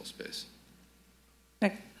leasable space.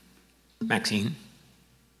 Maxine?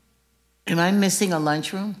 Am I missing a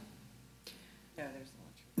lunchroom? Yeah, there's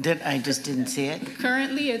a lunchroom. I just didn't see it?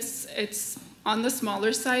 Currently, it's on the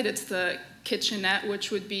smaller side. It's the kitchenette,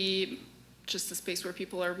 which would be just a space where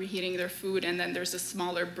people are reheating their food, and then there's a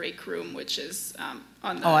smaller break room, which is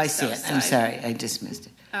on the I see south it. side. I'm sorry, I just missed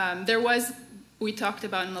it. We talked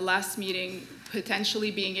about in the last meeting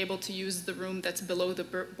potentially being able to use the room that's below the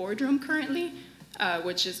boardroom currently,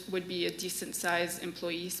 which would be a decent size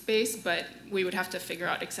employee space, but we would have to figure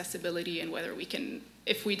out accessibility and whether we can,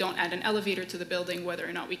 if we don't add an elevator to the building, whether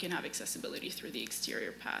or not we can have accessibility through the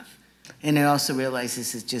exterior path. And I also realize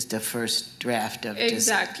this is just a first draft of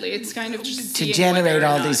exactly. It's kind of just to generate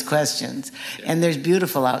all these questions. Yeah. And there's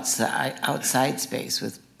beautiful outside space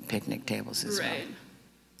with picnic tables as well.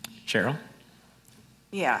 Cheryl?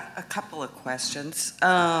 Yeah, a couple of questions.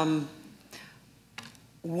 One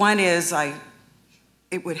is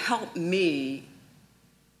it would help me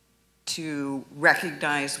to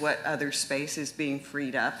recognize what other space is being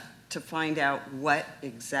freed up, to find out what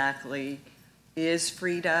exactly is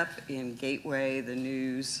freed up in Gateway, the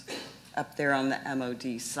news, up there on the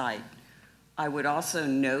MOD site. I would also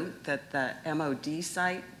note that the MOD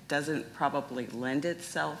site doesn't probably lend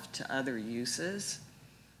itself to other uses.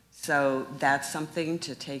 So that's something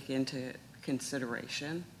to take into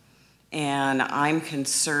consideration. And I'm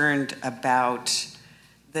concerned about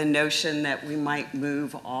the notion that we might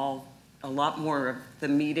move a lot more of the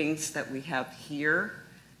meetings that we have here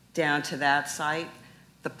down to that site.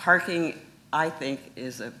 The parking, I think,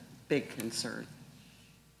 is a big concern.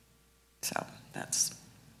 So that's.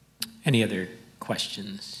 Any other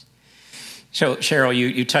questions? So Cheryl,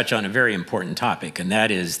 you touch on a very important topic, and that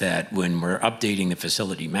is that when we're updating the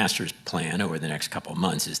facility master's plan over the next couple of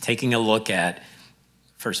months, is taking a look at,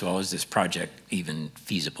 first of all, is this project even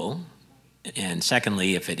feasible? And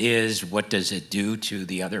secondly, if it is, what does it do to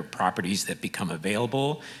the other properties that become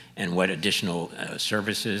available? And what additional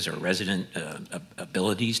services or resident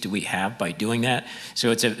abilities do we have by doing that? So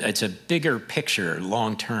it's a bigger picture,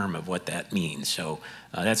 long term, of what that means. So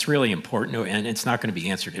that's really important, and it's not going to be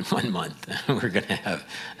answered in 1 month. We're going to have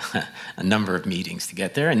a number of meetings to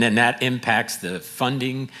get there, and then that impacts the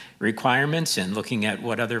funding requirements and looking at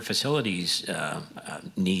what other facilities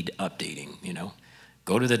need updating. You know,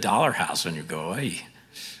 go to the Dollar House when you go away.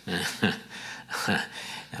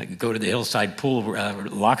 Go to the Hillside Pool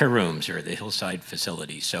locker rooms or the Hillside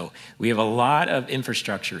facility. So we have a lot of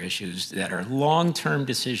infrastructure issues that are long-term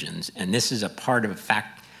decisions, and this is a part of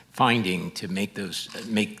fact finding to make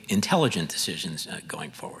intelligent decisions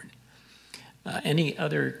going forward. Any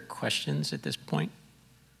other questions at this point?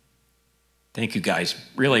 Thank you, guys.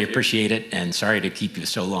 Really appreciate it, and sorry to keep you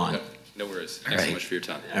so long. No worries. Thanks so much for your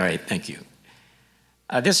time. All right, thank you.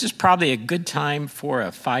 This is probably a good time for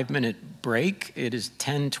a 5-minute break. It is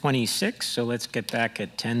 10:26, so let's get back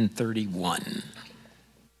at 10:31.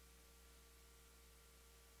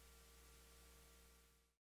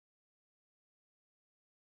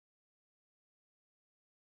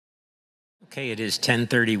 Okay, it is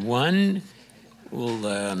 10:31.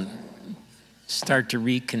 We'll start to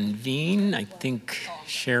reconvene. I think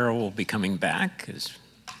Cheryl will be coming back, as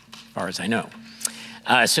far as I know.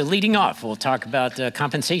 So leading off, we'll talk about the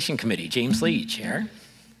Compensation Committee. James Lee, Chair.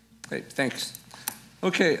 Hey, thanks.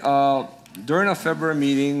 Okay, during our February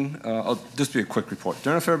meeting, I'll just be a quick report.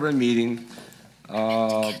 During our February meeting,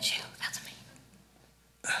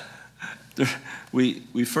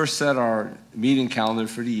 we first set our meeting calendar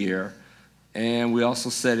for the year, and we also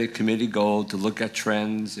set a committee goal to look at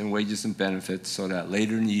trends in wages and benefits so that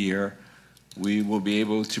later in the year, we will be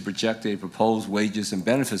able to project a proposed wages and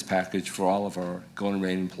benefits package for all of our Golden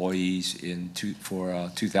Reign employees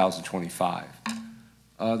for 2025.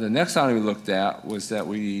 The next item we looked at was that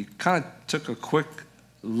we kind of took a quick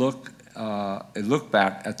look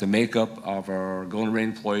back at the makeup of our Golden Reign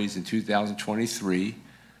employees in 2023,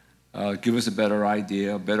 give us a better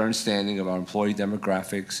idea, a better understanding of our employee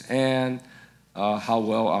demographics, and how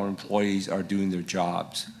well our employees are doing their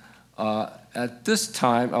jobs. At this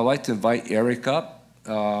time, I'd like to invite Eric up.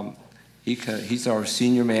 He's our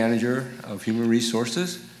Senior Manager of Human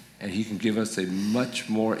Resources, and he can give us a much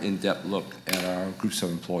more in-depth look at our groups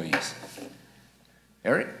of employees.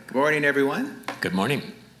 Eric? Good morning, everyone. Good morning.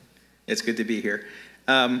 It's good to be here.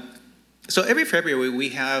 So every February, we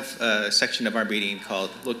have a section of our meeting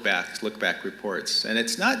called Look Back Reports. And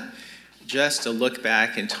it's not just a look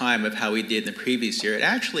back in time of how we did in the previous year. It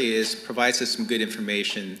actually provides us some good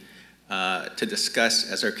information to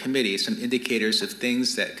discuss as our committee, some indicators of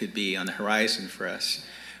things that could be on the horizon for us,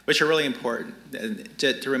 which are really important.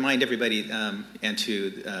 To remind everybody and to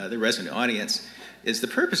the resident audience, is the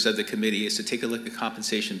purpose of the committee is to take a look at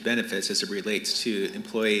compensation benefits as it relates to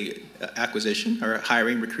employee acquisition or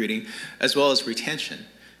hiring, recruiting, as well as retention.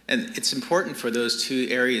 And it's important for those two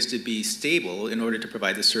areas to be stable in order to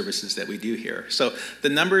provide the services that we do here. So the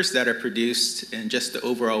numbers that are produced and just the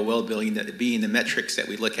overall well-being, the metrics that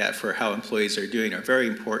we look at for how employees are doing are very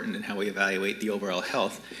important in how we evaluate the overall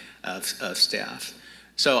health of staff.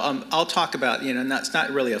 So I'll talk about, it's not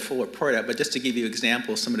really a full report out, but just to give you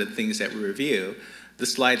examples, some of the things that we review. The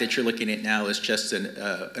slide that you're looking at now is just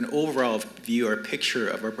an overall view or picture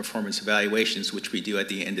of our performance evaluations, which we do at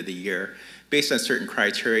the end of the year, based on certain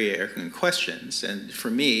criteria and questions. And for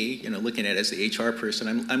me, looking at it as the HR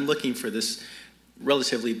person, I'm looking for this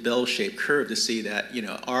relatively bell-shaped curve to see that,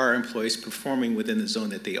 are our employees performing within the zone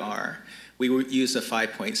that they are? We use a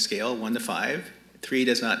 5-point scale, 1 to 5. 3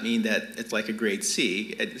 does not mean that it's like a grade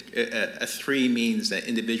C. A 3 means that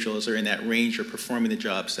individuals are in that range or performing the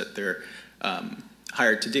jobs that they're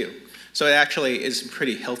hired to do. So it actually is a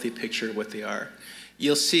pretty healthy picture of what they are.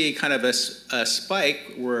 You'll see kind of a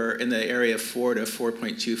spike. We're in the area of 4 to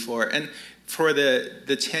 4.24. And for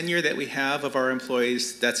the tenure that we have of our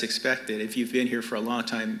employees, that's expected. If you've been here for a long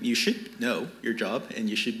time, you should know your job, and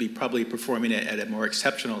you should be probably performing it at a more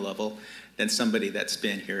exceptional level than somebody that's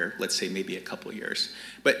been here, let's say, maybe a couple years.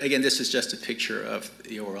 But again, this is just a picture of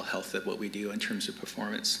the overall health of what we do in terms of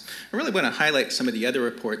performance. I really want to highlight some of the other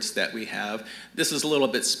reports that we have. This is a little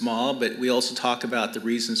bit small, but we also talk about the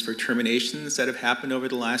reasons for terminations that have happened over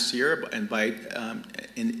the last year, and by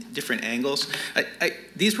in different angles.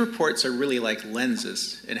 These reports are really like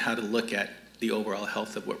lenses in how to look at the overall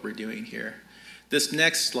health of what we're doing here. This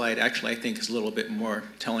next slide actually I think is a little bit more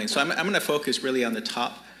telling. So I'm going to focus really on the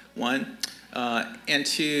top one, and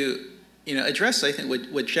to address, I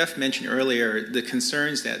think, what Jeff mentioned earlier, the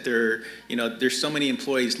concerns that there's so many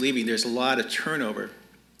employees leaving, there's a lot of turnover.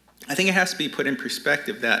 I think it has to be put in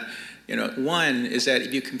perspective that, one is that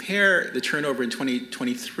if you compare the turnover in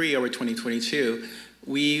 2023 over 2022,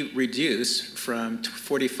 we reduced from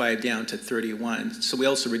 45 down to 31. So we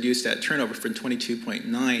also reduced that turnover from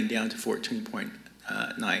 22.9 down to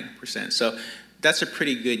 14.9%. So that's a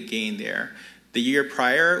pretty good gain there. The year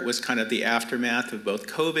prior was kind of the aftermath of both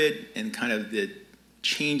COVID and kind of the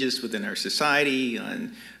changes within our society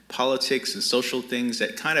on politics and social things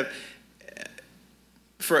that kind of,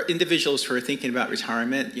 for individuals who are thinking about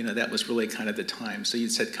retirement, that was really kind of the time. So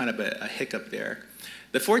you'd said kind of a hiccup there.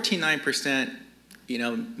 The 14.9%,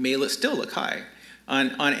 may still look high.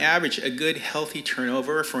 On average, a good healthy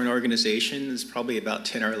turnover for an organization is probably about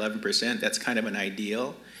 10 or 11%. That's kind of an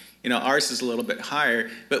ideal. Ours is a little bit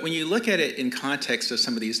higher, but when you look at it in context of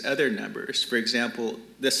some of these other numbers, for example,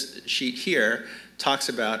 this sheet here talks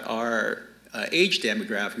about our age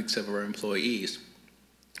demographics of our employees.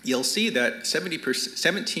 You'll see that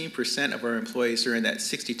 17% of our employees are in that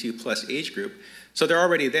 62 plus age group, so they're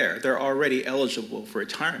already there. They're already eligible for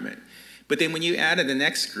retirement. But then when you add in the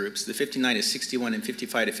next groups, the 59 to 61 and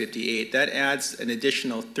 55 to 58, that adds an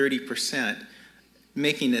additional 30%,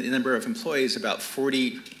 making the number of employees about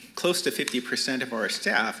close to 50% of our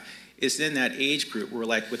staff is in that age group where,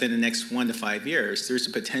 like, within the next 1 to 5 years, there's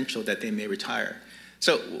a potential that they may retire.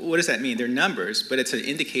 So what does that mean? They're numbers, but it's an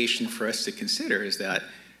indication for us to consider is that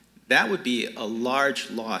would be a large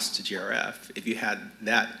loss to GRF if you had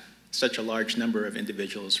such a large number of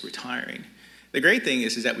individuals retiring. The great thing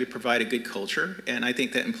is that we provide a good culture, and I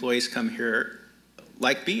think that employees come here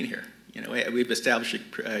like being here. We've established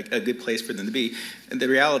a good place for them to be. And the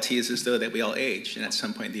reality is though that we all age, and at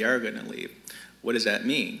some point they are going to leave. What does that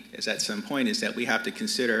mean? At some point is that we have to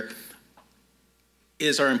consider,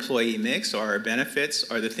 is our employee mix, are our benefits,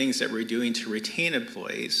 are the things that we're doing to retain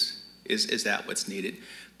employees, is that what's needed?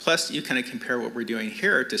 Plus, you kind of compare what we're doing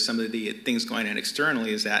here to some of the things going on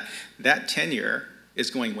externally, is that tenure is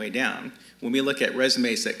going way down. When we look at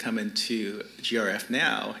resumes that come into GRF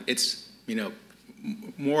now, it's,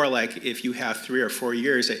 more like if you have 3 or 4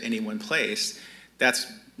 years at any one place, that's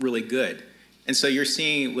really good. And so you're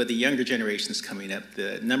seeing with the younger generations coming up,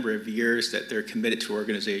 the number of years that they're committed to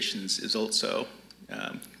organizations is also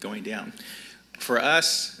going down. For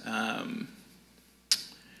us,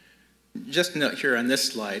 just note here on this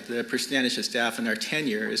slide, the percentage of staff in our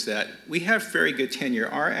tenure is that we have very good tenure.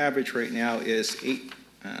 Our average right now is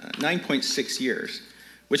 9.6 years,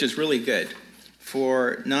 which is really good.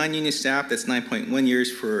 For non-union staff, that's 9.1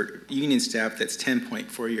 years. For union staff, that's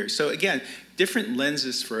 10.4 years. So again, different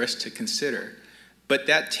lenses for us to consider. But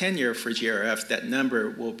that tenure for GRF, that number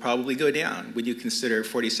will probably go down when you consider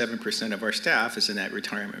 47% of our staff is in that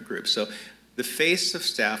retirement group. So the face of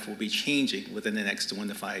staff will be changing within the next 1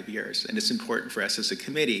 to 5 years. And it's important for us as a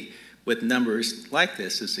committee with numbers like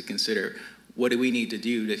this is to consider what do we need to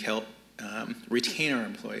do to help retain our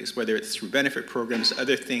employees, whether it's through benefit programs,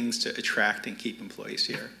 other things to attract and keep employees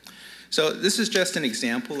here. So this is just an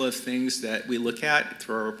example of things that we look at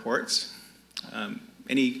through our reports.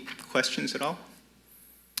 Any questions at all?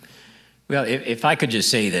 Well, if I could just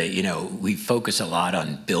say that, we focus a lot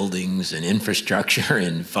on buildings and infrastructure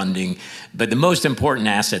and funding, but the most important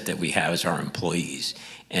asset that we have is our employees.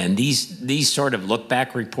 And these sort of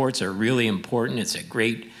look-back reports are really important. It's a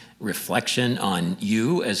great reflection on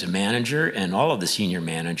you as a manager and all of the senior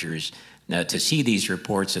managers to see these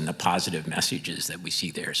reports and the positive messages that we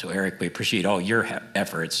see there. So Eric, we appreciate all your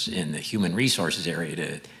efforts in the human resources area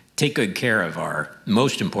to take good care of our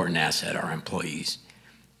most important asset, our employees.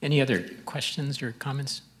 Any other questions or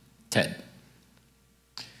comments? Ted.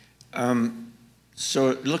 So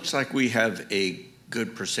it looks like we have a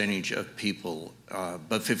good percentage of people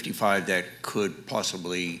above 55 that could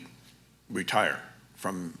possibly retire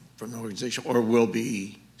from the organization or will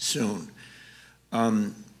be soon.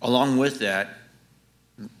 Along with that,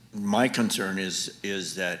 my concern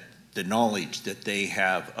is that the knowledge that they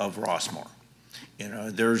have of Rossmore You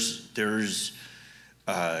know, there's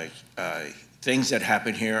things that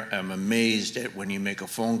happen here. I'm amazed at when you make a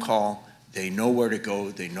phone call, they know where to go,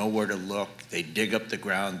 they know where to look, they dig up the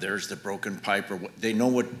ground, there's the broken pipe, or they know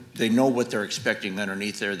what they're expecting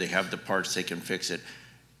underneath there, they have the parts, they can fix it.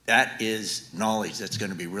 That is knowledge that's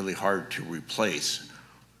going to be really hard to replace.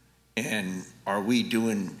 And are we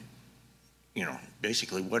doing, you know,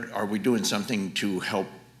 basically, what are we doing something to help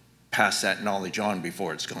pass that knowledge on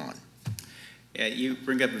before it's gone? Yeah, you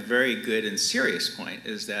bring up a very good and serious point,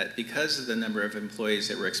 is that because of the number of employees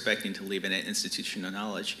that we're expecting to leave in an institution of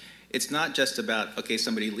knowledge, it's not just about, okay,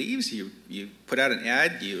 somebody leaves, you put out an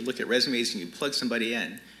ad, you look at resumes, and you plug somebody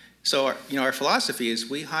in. So our philosophy is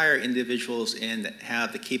we hire individuals in that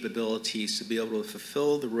have the capabilities to be able to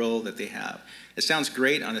fulfill the role that they have. It sounds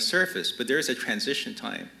great on the surface, but there's a transition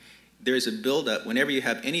time. There's a buildup whenever you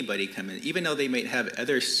have anybody come in. Even though they might have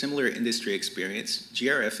other similar industry experience,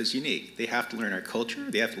 GRF is unique. They have to learn our culture,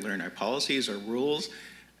 they have to learn our policies, our rules.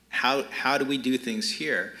 How do we do things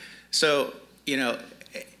here? So,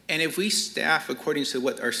 and if we staff according to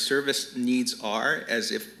what our service needs are,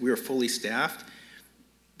 as if we were fully staffed,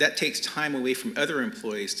 that takes time away from other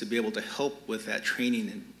employees to be able to help with that training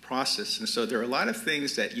and process. And so there are a lot of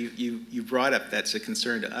things that you brought up that's a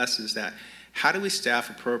concern to us, is that how do we staff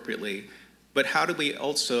appropriately, but how do we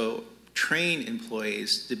also train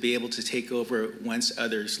employees to be able to take over once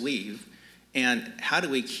others leave? And how do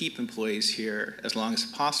we keep employees here as long as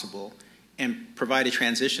possible and provide a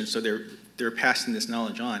transition so they're passing this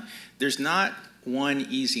knowledge on? There's not one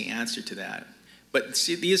easy answer to that. But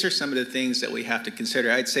see, these are some of the things that we have to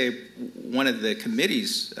consider. I'd say one of the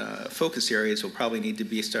committee's focus areas will probably need to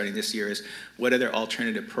be starting this year is what other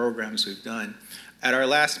alternative programs we've done. At our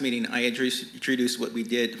last meeting, I introduced what we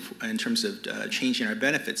did in terms of changing our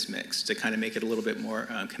benefits mix to kind of make it a little bit more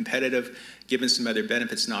competitive, given some other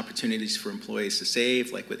benefits and opportunities for employees to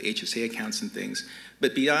save, like with HSA accounts and things.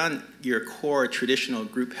 But beyond your core traditional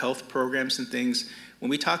group health programs and things, when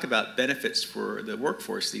we talk about benefits for the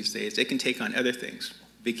workforce these days, it can take on other things,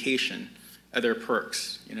 vacation, other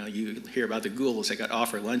perks. You hear about the ghouls that got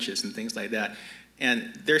offer lunches and things like that.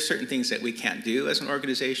 And there are certain things that we can't do as an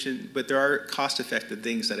organization, but there are cost-effective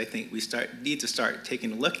things that I think we need to start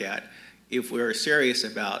taking a look at if we're serious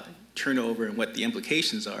about turnover and what the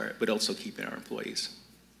implications are, but also keeping our employees.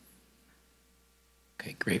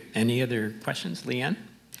 Okay, great. Any other questions? Leanne?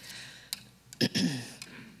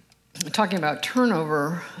 Talking about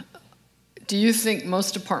turnover, do you think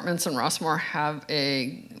most departments in Rossmore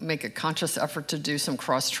make a conscious effort to do some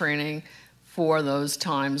cross-training for those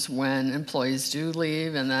times when employees do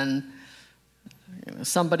leave, and then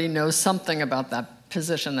somebody knows something about that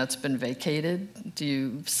position that's been vacated? Do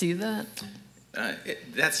you see that?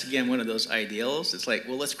 That's, again, one of those ideals. It's like,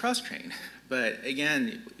 well, let's cross-train. But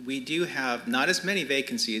again, we do have not as many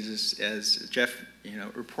vacancies as Jeff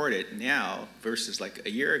reported now versus like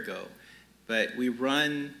a year ago. But we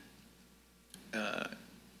run, I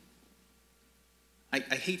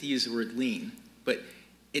hate to use the word lean, but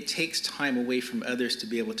it takes time away from others to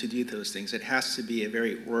be able to do those things. It has to be a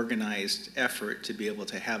very organized effort to be able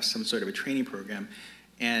to have some sort of a training program.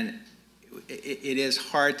 And it is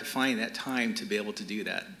hard to find that time to be able to do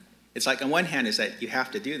that. It's like, on one hand, is that you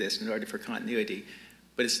have to do this in order for continuity,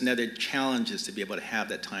 but it's another challenge is to be able to have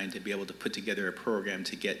that time to be able to put together a program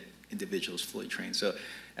to get individuals fully trained. So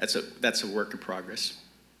that's a work in progress.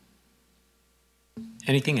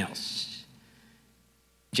 Anything else?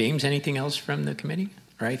 James, anything else from the committee?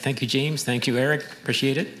 All right, thank you, James. Thank you, Eric.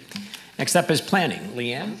 Appreciate it. Next up is planning.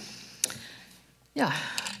 Leanne? Yeah.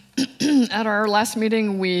 At our last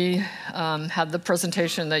meeting, we had the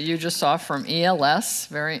presentation that you just saw from ELS.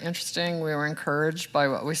 Very interesting. We were encouraged by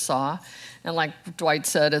what we saw. And like Dwight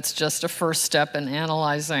said, it's just a first step in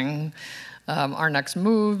analyzing our next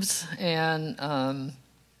moves. And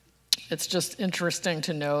it's just interesting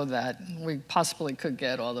to know that we possibly could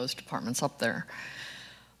get all those departments up there.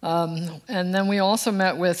 And then we also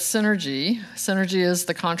met with Synergy. Synergy is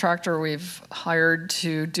the contractor we've hired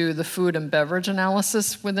to do the food and beverage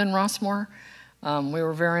analysis within Rossmore. We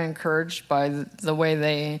were very encouraged by the way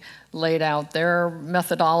they laid out their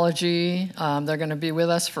methodology. They're going to be with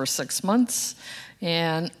us for 6 months.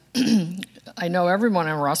 And I know everyone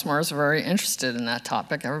in Rossmore is very interested in that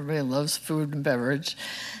topic. Everybody loves food and beverage.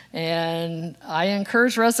 And I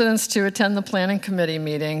encourage residents to attend the planning committee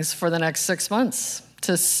meetings for the next 6 months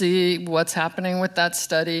to see what's happening with that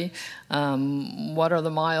study, what are the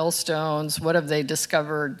milestones, what have they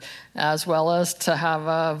discovered, as well as to have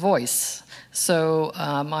a voice. So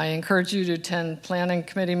I encourage you to attend planning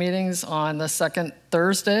committee meetings on the second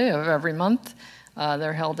Thursday of every month.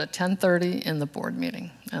 They're held at 10:30 in the board meeting,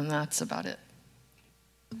 and that's about it.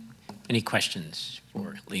 Any questions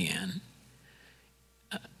for Leanne?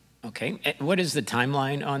 Okay. What is the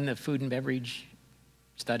timeline on the food and beverage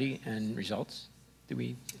study and results? Do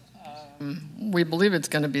we? We believe it's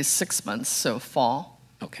going to be 6 months, so fall.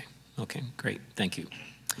 Okay. Okay. Great. Thank you.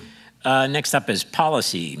 Next up is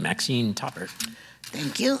policy. Maxine Topper.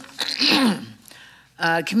 Thank you.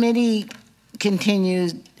 Committee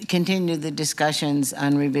continued the discussions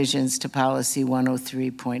on revisions to policy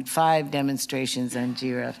 103.5, demonstrations on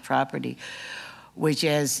GRF property, which,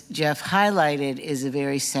 as Jeff highlighted, is a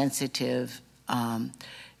very sensitive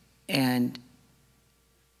and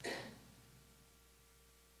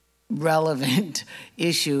relevant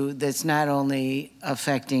issue that's not only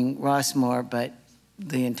affecting Rossmore, but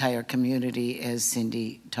the entire community, as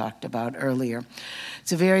Cindy talked about earlier.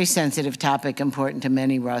 It's a very sensitive topic, important to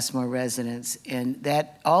many Rossmore residents, and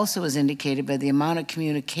that also is indicated by the amount of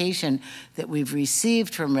communication that we've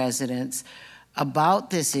received from residents about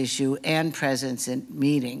this issue and presence in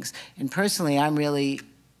meetings. And personally, I'm really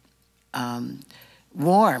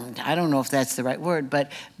warmed. I don't know if that's the right word,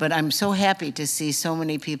 but I'm so happy to see so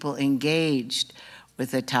many people engaged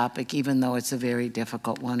with the topic, even though it's a very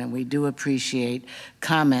difficult one. And we do appreciate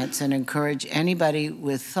comments and encourage anybody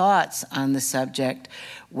with thoughts on the subject,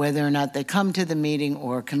 whether or not they come to the meeting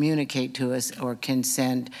or communicate to us, or can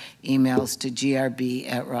send emails to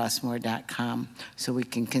grb@rossmore.com so we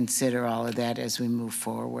can consider all of that as we move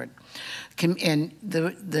forward. And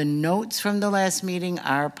the notes from the last meeting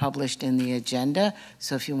are published in the agenda,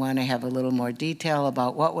 so if you want to have a little more detail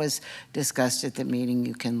about what was discussed at the meeting,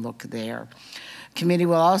 you can look there. Committee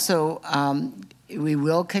will also, we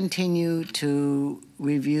will continue to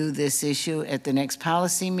review this issue at the next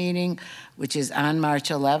policy meeting, which is on March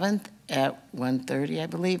 11th at 1:30, I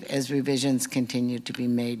believe, as revisions continue to be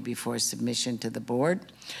made before submission to the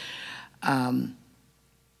board.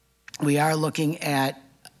 We are looking at,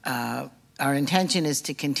 our intention is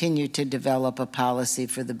to continue to develop a policy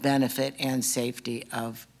for the benefit and safety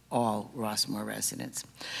of all Rossmore residents.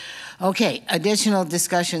 Okay, additional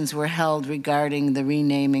discussions were held regarding the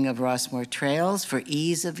renaming of Rossmore Trails for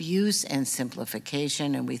ease of use and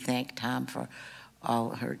simplification, and we thank Tom for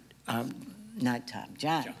all her, not Tom,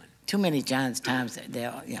 John. Too many Johns, Toms, they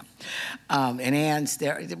all, yeah. And Ann's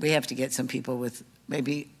there. We have to get some people with,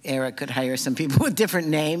 maybe Eric could hire some people with different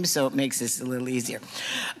names, so it makes this a little easier.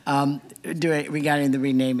 Regarding the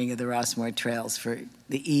renaming of the Rossmore Trails for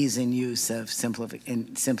the ease and use of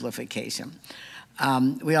simplification.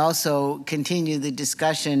 We also continue the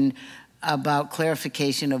discussion about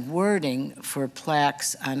clarification of wording for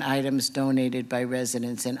plaques on items donated by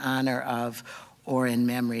residents in honor of or in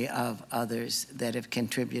memory of others that have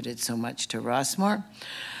contributed so much to Rossmore.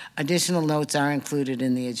 Additional notes are included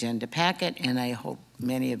in the agenda packet, and I hope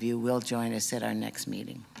many of you will join us at our next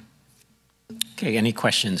meeting. Okay, any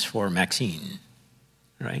questions for Maxine?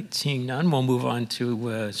 All right, seeing none, we'll move on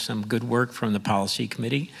to some good work from the policy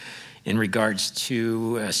committee in regards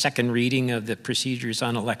to second reading of the procedures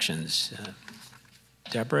on elections.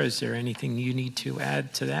 Deborah, is there anything you need to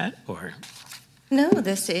add to that, or? No,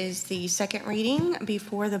 this is the second reading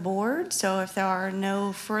before the board, so if there are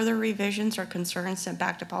no further revisions or concerns sent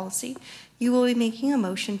back to policy, you will be making a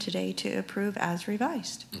motion today to approve as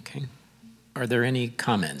revised. Okay. Are there any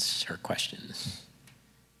comments or questions?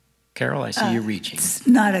 Carol, I see you reaching. It's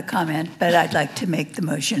not a comment, but I'd like to make the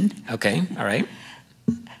motion. Okay, all right.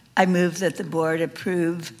 I move that the board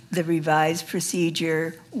approve the revised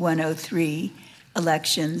procedure 103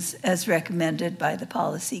 elections as recommended by the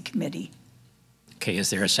policy committee. Okay, is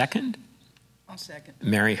there a second? I'll second.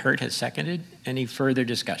 Mary Hurt has seconded. Any further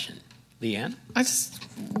discussion? Leanne? I just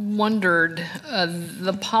wondered,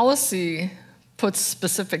 the policy puts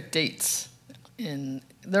specific dates in,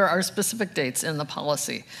 there are specific dates in the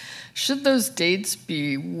policy. Should those dates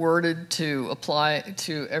be worded to apply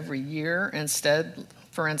to every year instead?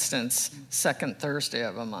 For instance, second Thursday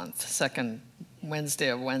of a month, second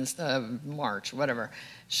Wednesday of March, whatever.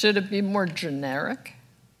 Should it be more generic?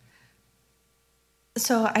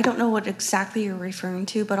 So I don't know what exactly you're referring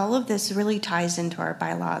to, but all of this really ties into our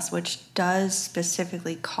bylaws, which does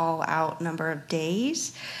specifically call out number of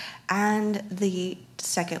days. And the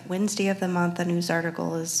second Wednesday of the month, a news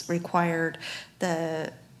article is required.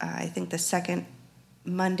 I think the second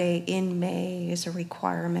Monday in May is a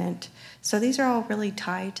requirement. So these are all really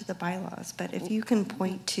tied to the bylaws. But if you can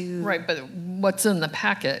point to... Right, but what's in the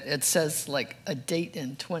packet, it says like a date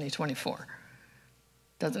in 2024,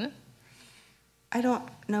 doesn't it? I don't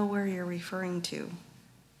know where you're referring to.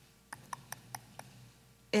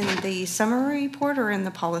 In the summary report or in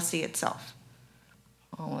the policy itself?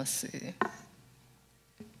 Policy.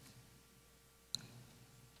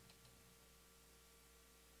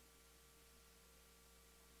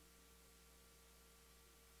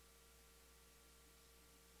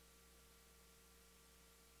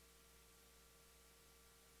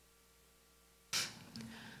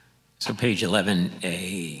 So page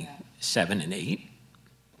 11A, 7 and 8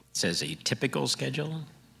 says a typical schedule.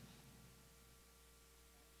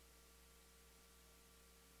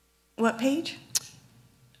 What page?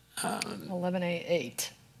 11A8.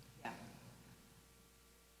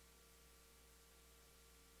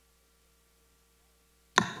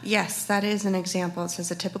 Yes, that is an example. It says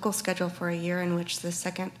a typical schedule for a year in which the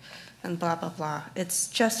second and blah, blah, blah. It's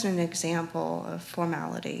just an example of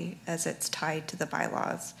formality as it's tied to the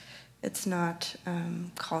bylaws. It's not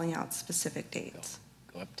calling out specific dates.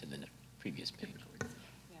 Go up to the previous page.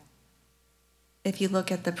 If you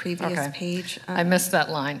look at the previous Okay. page. I missed that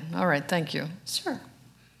line. All right, thank you. Sure.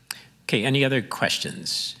 Okay, any other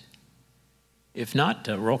questions? If not,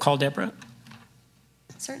 roll call, Deborah?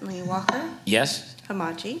 Certainly. Walker? Yes?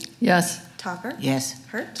 Hamaji? Yes. Topper? Yes.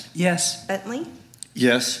 Hurt? Yes. Bentley?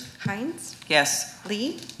 Yes. Hines? Yes.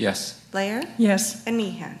 Lee? Yes. Blair? Yes. And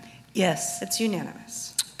Meehan? Yes. It's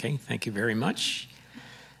unanimous. Okay, thank you very much.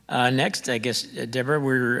 Next, I guess, Deborah,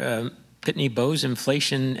 we're Pitney Bowes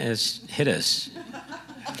inflation has hit us.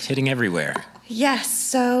 It's hitting everywhere. Yes,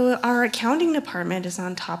 so our accounting department is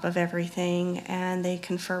on top of everything, and they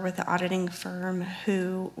confer with the auditing firm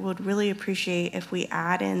who would really appreciate if we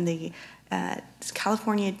add in the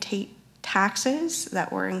California taxes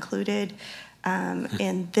that were included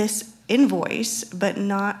in this invoice, but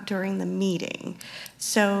not during the meeting.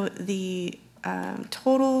 So the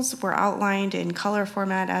totals were outlined in color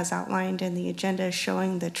format as outlined in the agenda,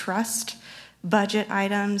 showing the trust budget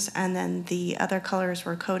items, and then the other colors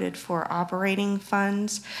were coded for operating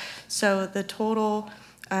funds. So the total,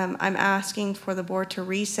 I'm asking for the board to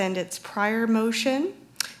resend its prior motion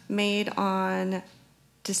made on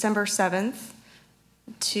December 7th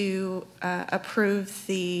to approve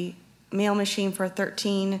the mail machine for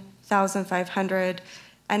 $13,500,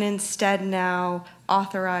 and instead now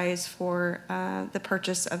authorize for the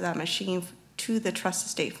purchase of that machine to the trust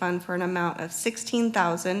estate fund for an amount of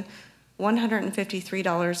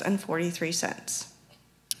 $16,153.43.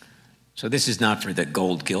 So this is not for the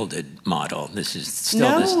gold gilded model. This is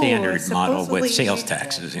still the standard model with sales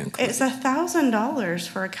taxes included. It's $1,000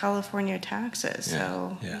 for California taxes,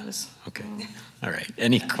 so yeah. it was, okay. All right.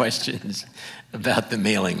 Any questions about the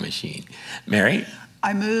mailing machine? Mary?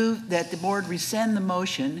 I move that the board rescind the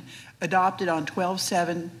motion adopted on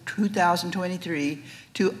 12/7/2023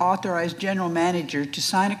 to authorize general manager to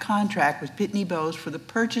sign a contract with Pitney Bowes for the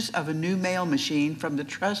purchase of a new mail machine from the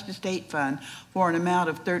trust estate fund for an amount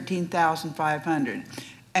of $13,500,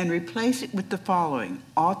 and replace it with the following: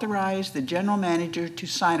 authorize the general manager to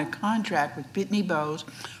sign a contract with Pitney Bowes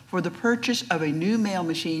for the purchase of a new mail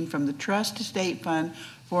machine from the trust estate fund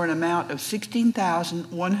for an amount of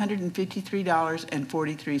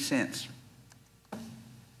 $16,153.43.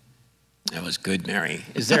 That was good, Mary.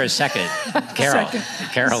 Is there a second? Carol. Second.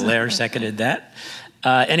 Carol Lair seconded that.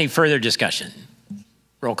 Any further discussion?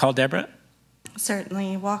 Roll call, Deborah?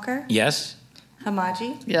 certainly. Walker? Yes.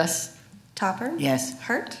 Hamaji? Yes. Topper? Yes.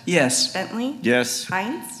 Hurt? Yes. Bentley? Yes.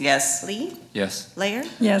 Hines? Yes. Lee? Yes. Lair?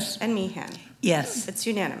 Yes. And Meehan? Yes. It's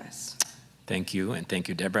unanimous. Thank you, and thank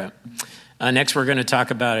you, Deborah. Next, we're going to talk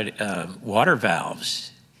about water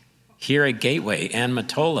valves here at Gateway and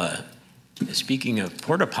Matola. Speaking of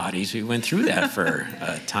porta potties, we went through that for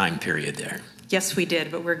a time period there. Yes, we did,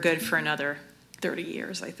 but we're good for another 30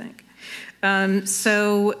 years, I think.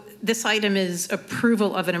 So this item is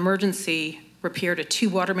approval of an emergency repair to 2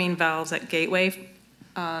 water main valves at Gateway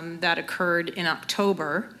that occurred in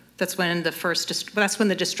October. That's when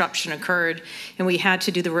the disruption occurred, and we had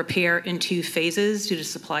to do the repair in 2 phases due to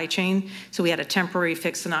supply chain. So we had a temporary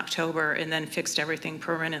fix in October and then fixed everything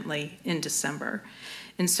permanently in December.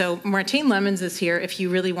 And so Martine Lemons is here. If you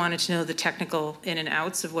really wanted to know the technical in and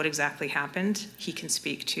outs of what exactly happened, he can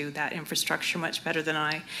speak to that infrastructure much better than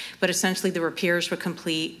I. But essentially the repairs were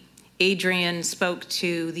complete. Adrian spoke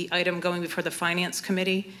to the item going before the Finance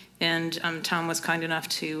Committee, and Tom was kind enough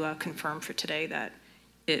to confirm for today that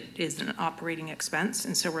it is an operating expense,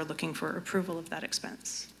 and so we're looking for approval of that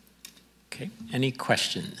expense. Okay, any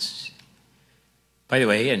questions? By the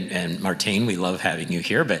way, and Martine, we love having you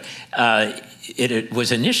here, but it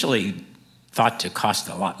was initially thought to cost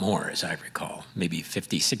a lot more, as I recall, maybe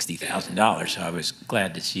 $50,000, $60,000. So I was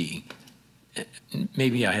glad to see.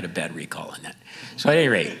 Maybe I had a bad recall on that. So at any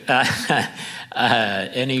rate,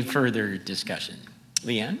 any further discussion?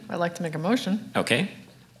 Leanne? I'd like to make a motion. Okay.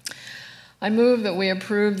 I move that we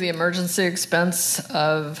approve the emergency expense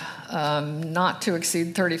of not to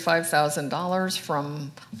exceed $35,000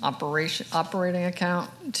 from operating account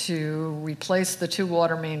to replace the 2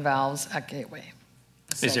 water main valves at Gateway.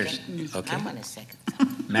 Is there, Second. okay. I'm on a second.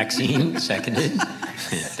 Maxine, seconded.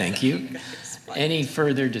 Thank you. Any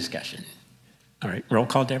further discussion? All right, roll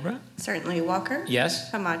call, Deborah? Certainly. Walker?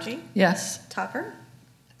 Yes. Hamaji? Yes. Topper?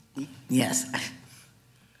 Yes.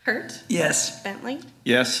 Hurt? Yes. Bentley?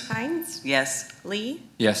 Yes. Hines? Yes. Lee?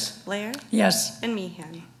 Yes. Blair? Yes. And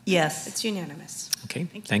Meehan? Yes. It's unanimous. Okay,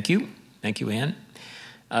 thank you. Thank you, Ann.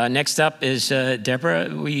 Next up is Deborah.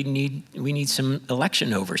 We need some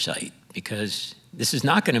election oversight because this is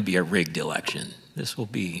not going to be a rigged election. This will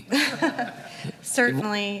be.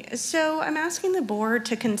 Certainly. So I'm asking the board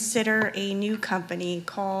to consider a new company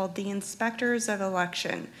called the Inspectors of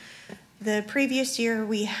Election. The previous year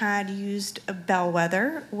we had used a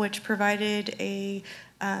Bellwether, which provided a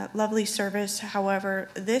lovely service. However,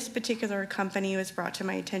 this particular company was brought to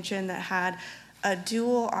my attention that had a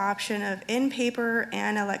dual option of in-paper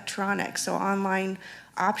and electronic, so online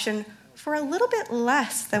option for a little bit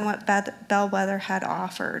less than what Bellwether had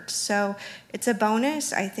offered. So it's a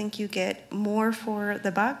bonus. I think you get more for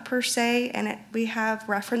the buck per se, and we have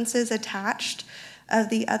references attached of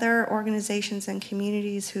the other organizations and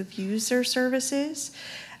communities who've used their services,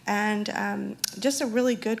 and just a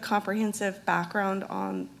really good comprehensive background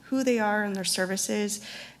on who they are and their services.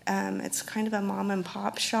 It's kind of a mom and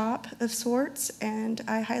pop shop of sorts, and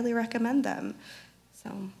I highly recommend them.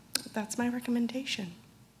 So that's my recommendation.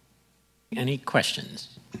 Any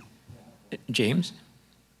questions? James?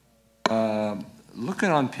 Looking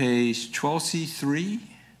on page 12C3,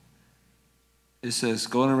 it says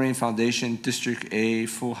Golden Rain Foundation, District A,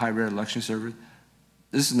 full hybrid election service.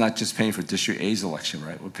 This is not just paying for District A's election,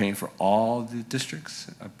 right? We're paying for all the districts?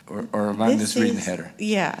 Or am I misreading the header?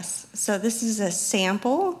 Yes. So this is a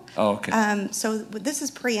sample. Oh, okay. So this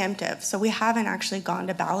is preemptive. So we haven't actually gone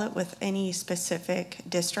to ballot with any specific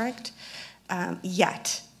district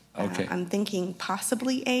yet. Okay. I'm thinking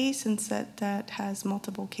possibly A, since that has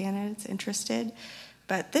multiple candidates interested.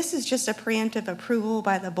 But this is just a preemptive approval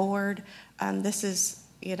by the board. This is,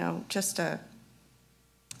 just a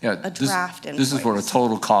draft in This is for the place.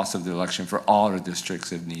 total cost of the election for all the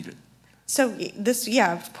districts if needed. So this,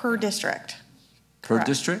 per district. Per Correct.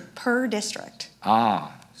 district? Per district.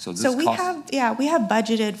 Ah, so this So we costs... have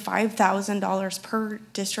budgeted $5,000 per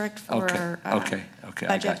district for Okay, I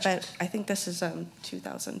budget, got you. but I think this is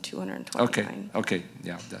 $2,229. Okay,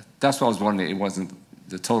 yeah, that's what I was wondering. It wasn't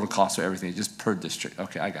the total cost for everything, just per district.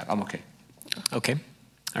 Okay, I got it. I'm okay. Okay,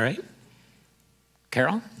 all right.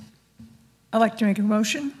 Carol? I'd like to make a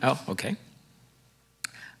motion. Oh, okay.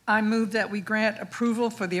 I move that we grant approval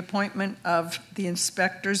for the appointment of the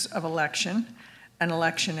Inspectors of Election, an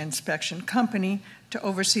election inspection company, to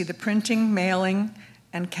oversee the printing, mailing,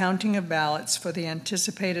 and counting of ballots for the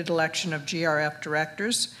anticipated election of GRF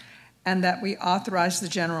directors, and that we authorize the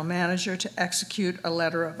general manager to execute a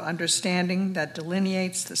letter of understanding that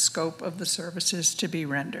delineates the scope of the services to be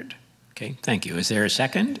rendered. Okay, thank you. Is there a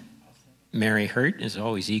second? Mary Hurt is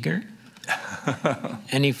always eager.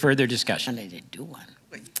 Any further discussion? I didn't do one.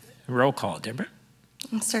 Roll call, Deborah?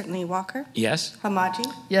 Certainly. Walker? Yes.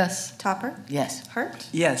 Hamaji? Yes. Topper? Yes. Hurt?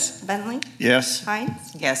 Yes. Bentley? Yes.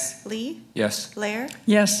 Hines? Yes. Lee? Yes. Blair?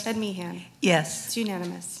 Yes. And Meehan? Yes. It's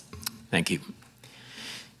unanimous. Thank you.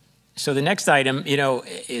 So the next item,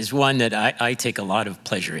 is one that I take a lot of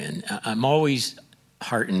pleasure in. I'm always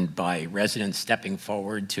heartened by residents stepping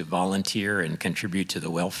forward to volunteer and contribute to the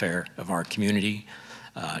welfare of our community.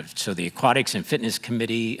 So the Aquatics and Fitness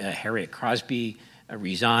Committee, Harriet Crosby,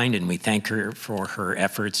 resigned, and we thank her for her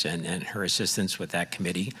efforts and her assistance with that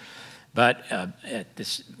committee. But at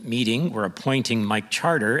this meeting, we're appointing Mike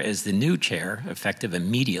Charter as the new chair, effective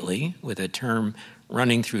immediately, with a term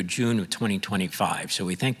running through June of 2025. So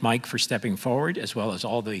we thank Mike for stepping forward, as well as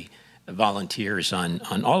all the volunteers on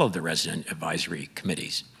all of the resident advisory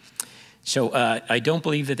committees. So I don't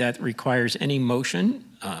believe that requires any motion.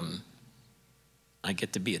 I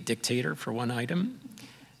get to be a dictator for one item.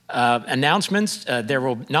 Announcements, there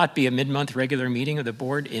will not be a mid-month regular meeting of the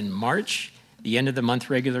board in March. The end of the month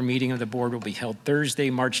regular meeting of the board will be held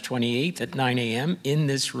Thursday, March 28th at 9 a.m. in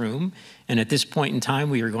this room. And at this point in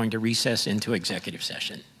time, we are going to recess into executive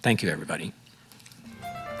session. Thank you, everybody.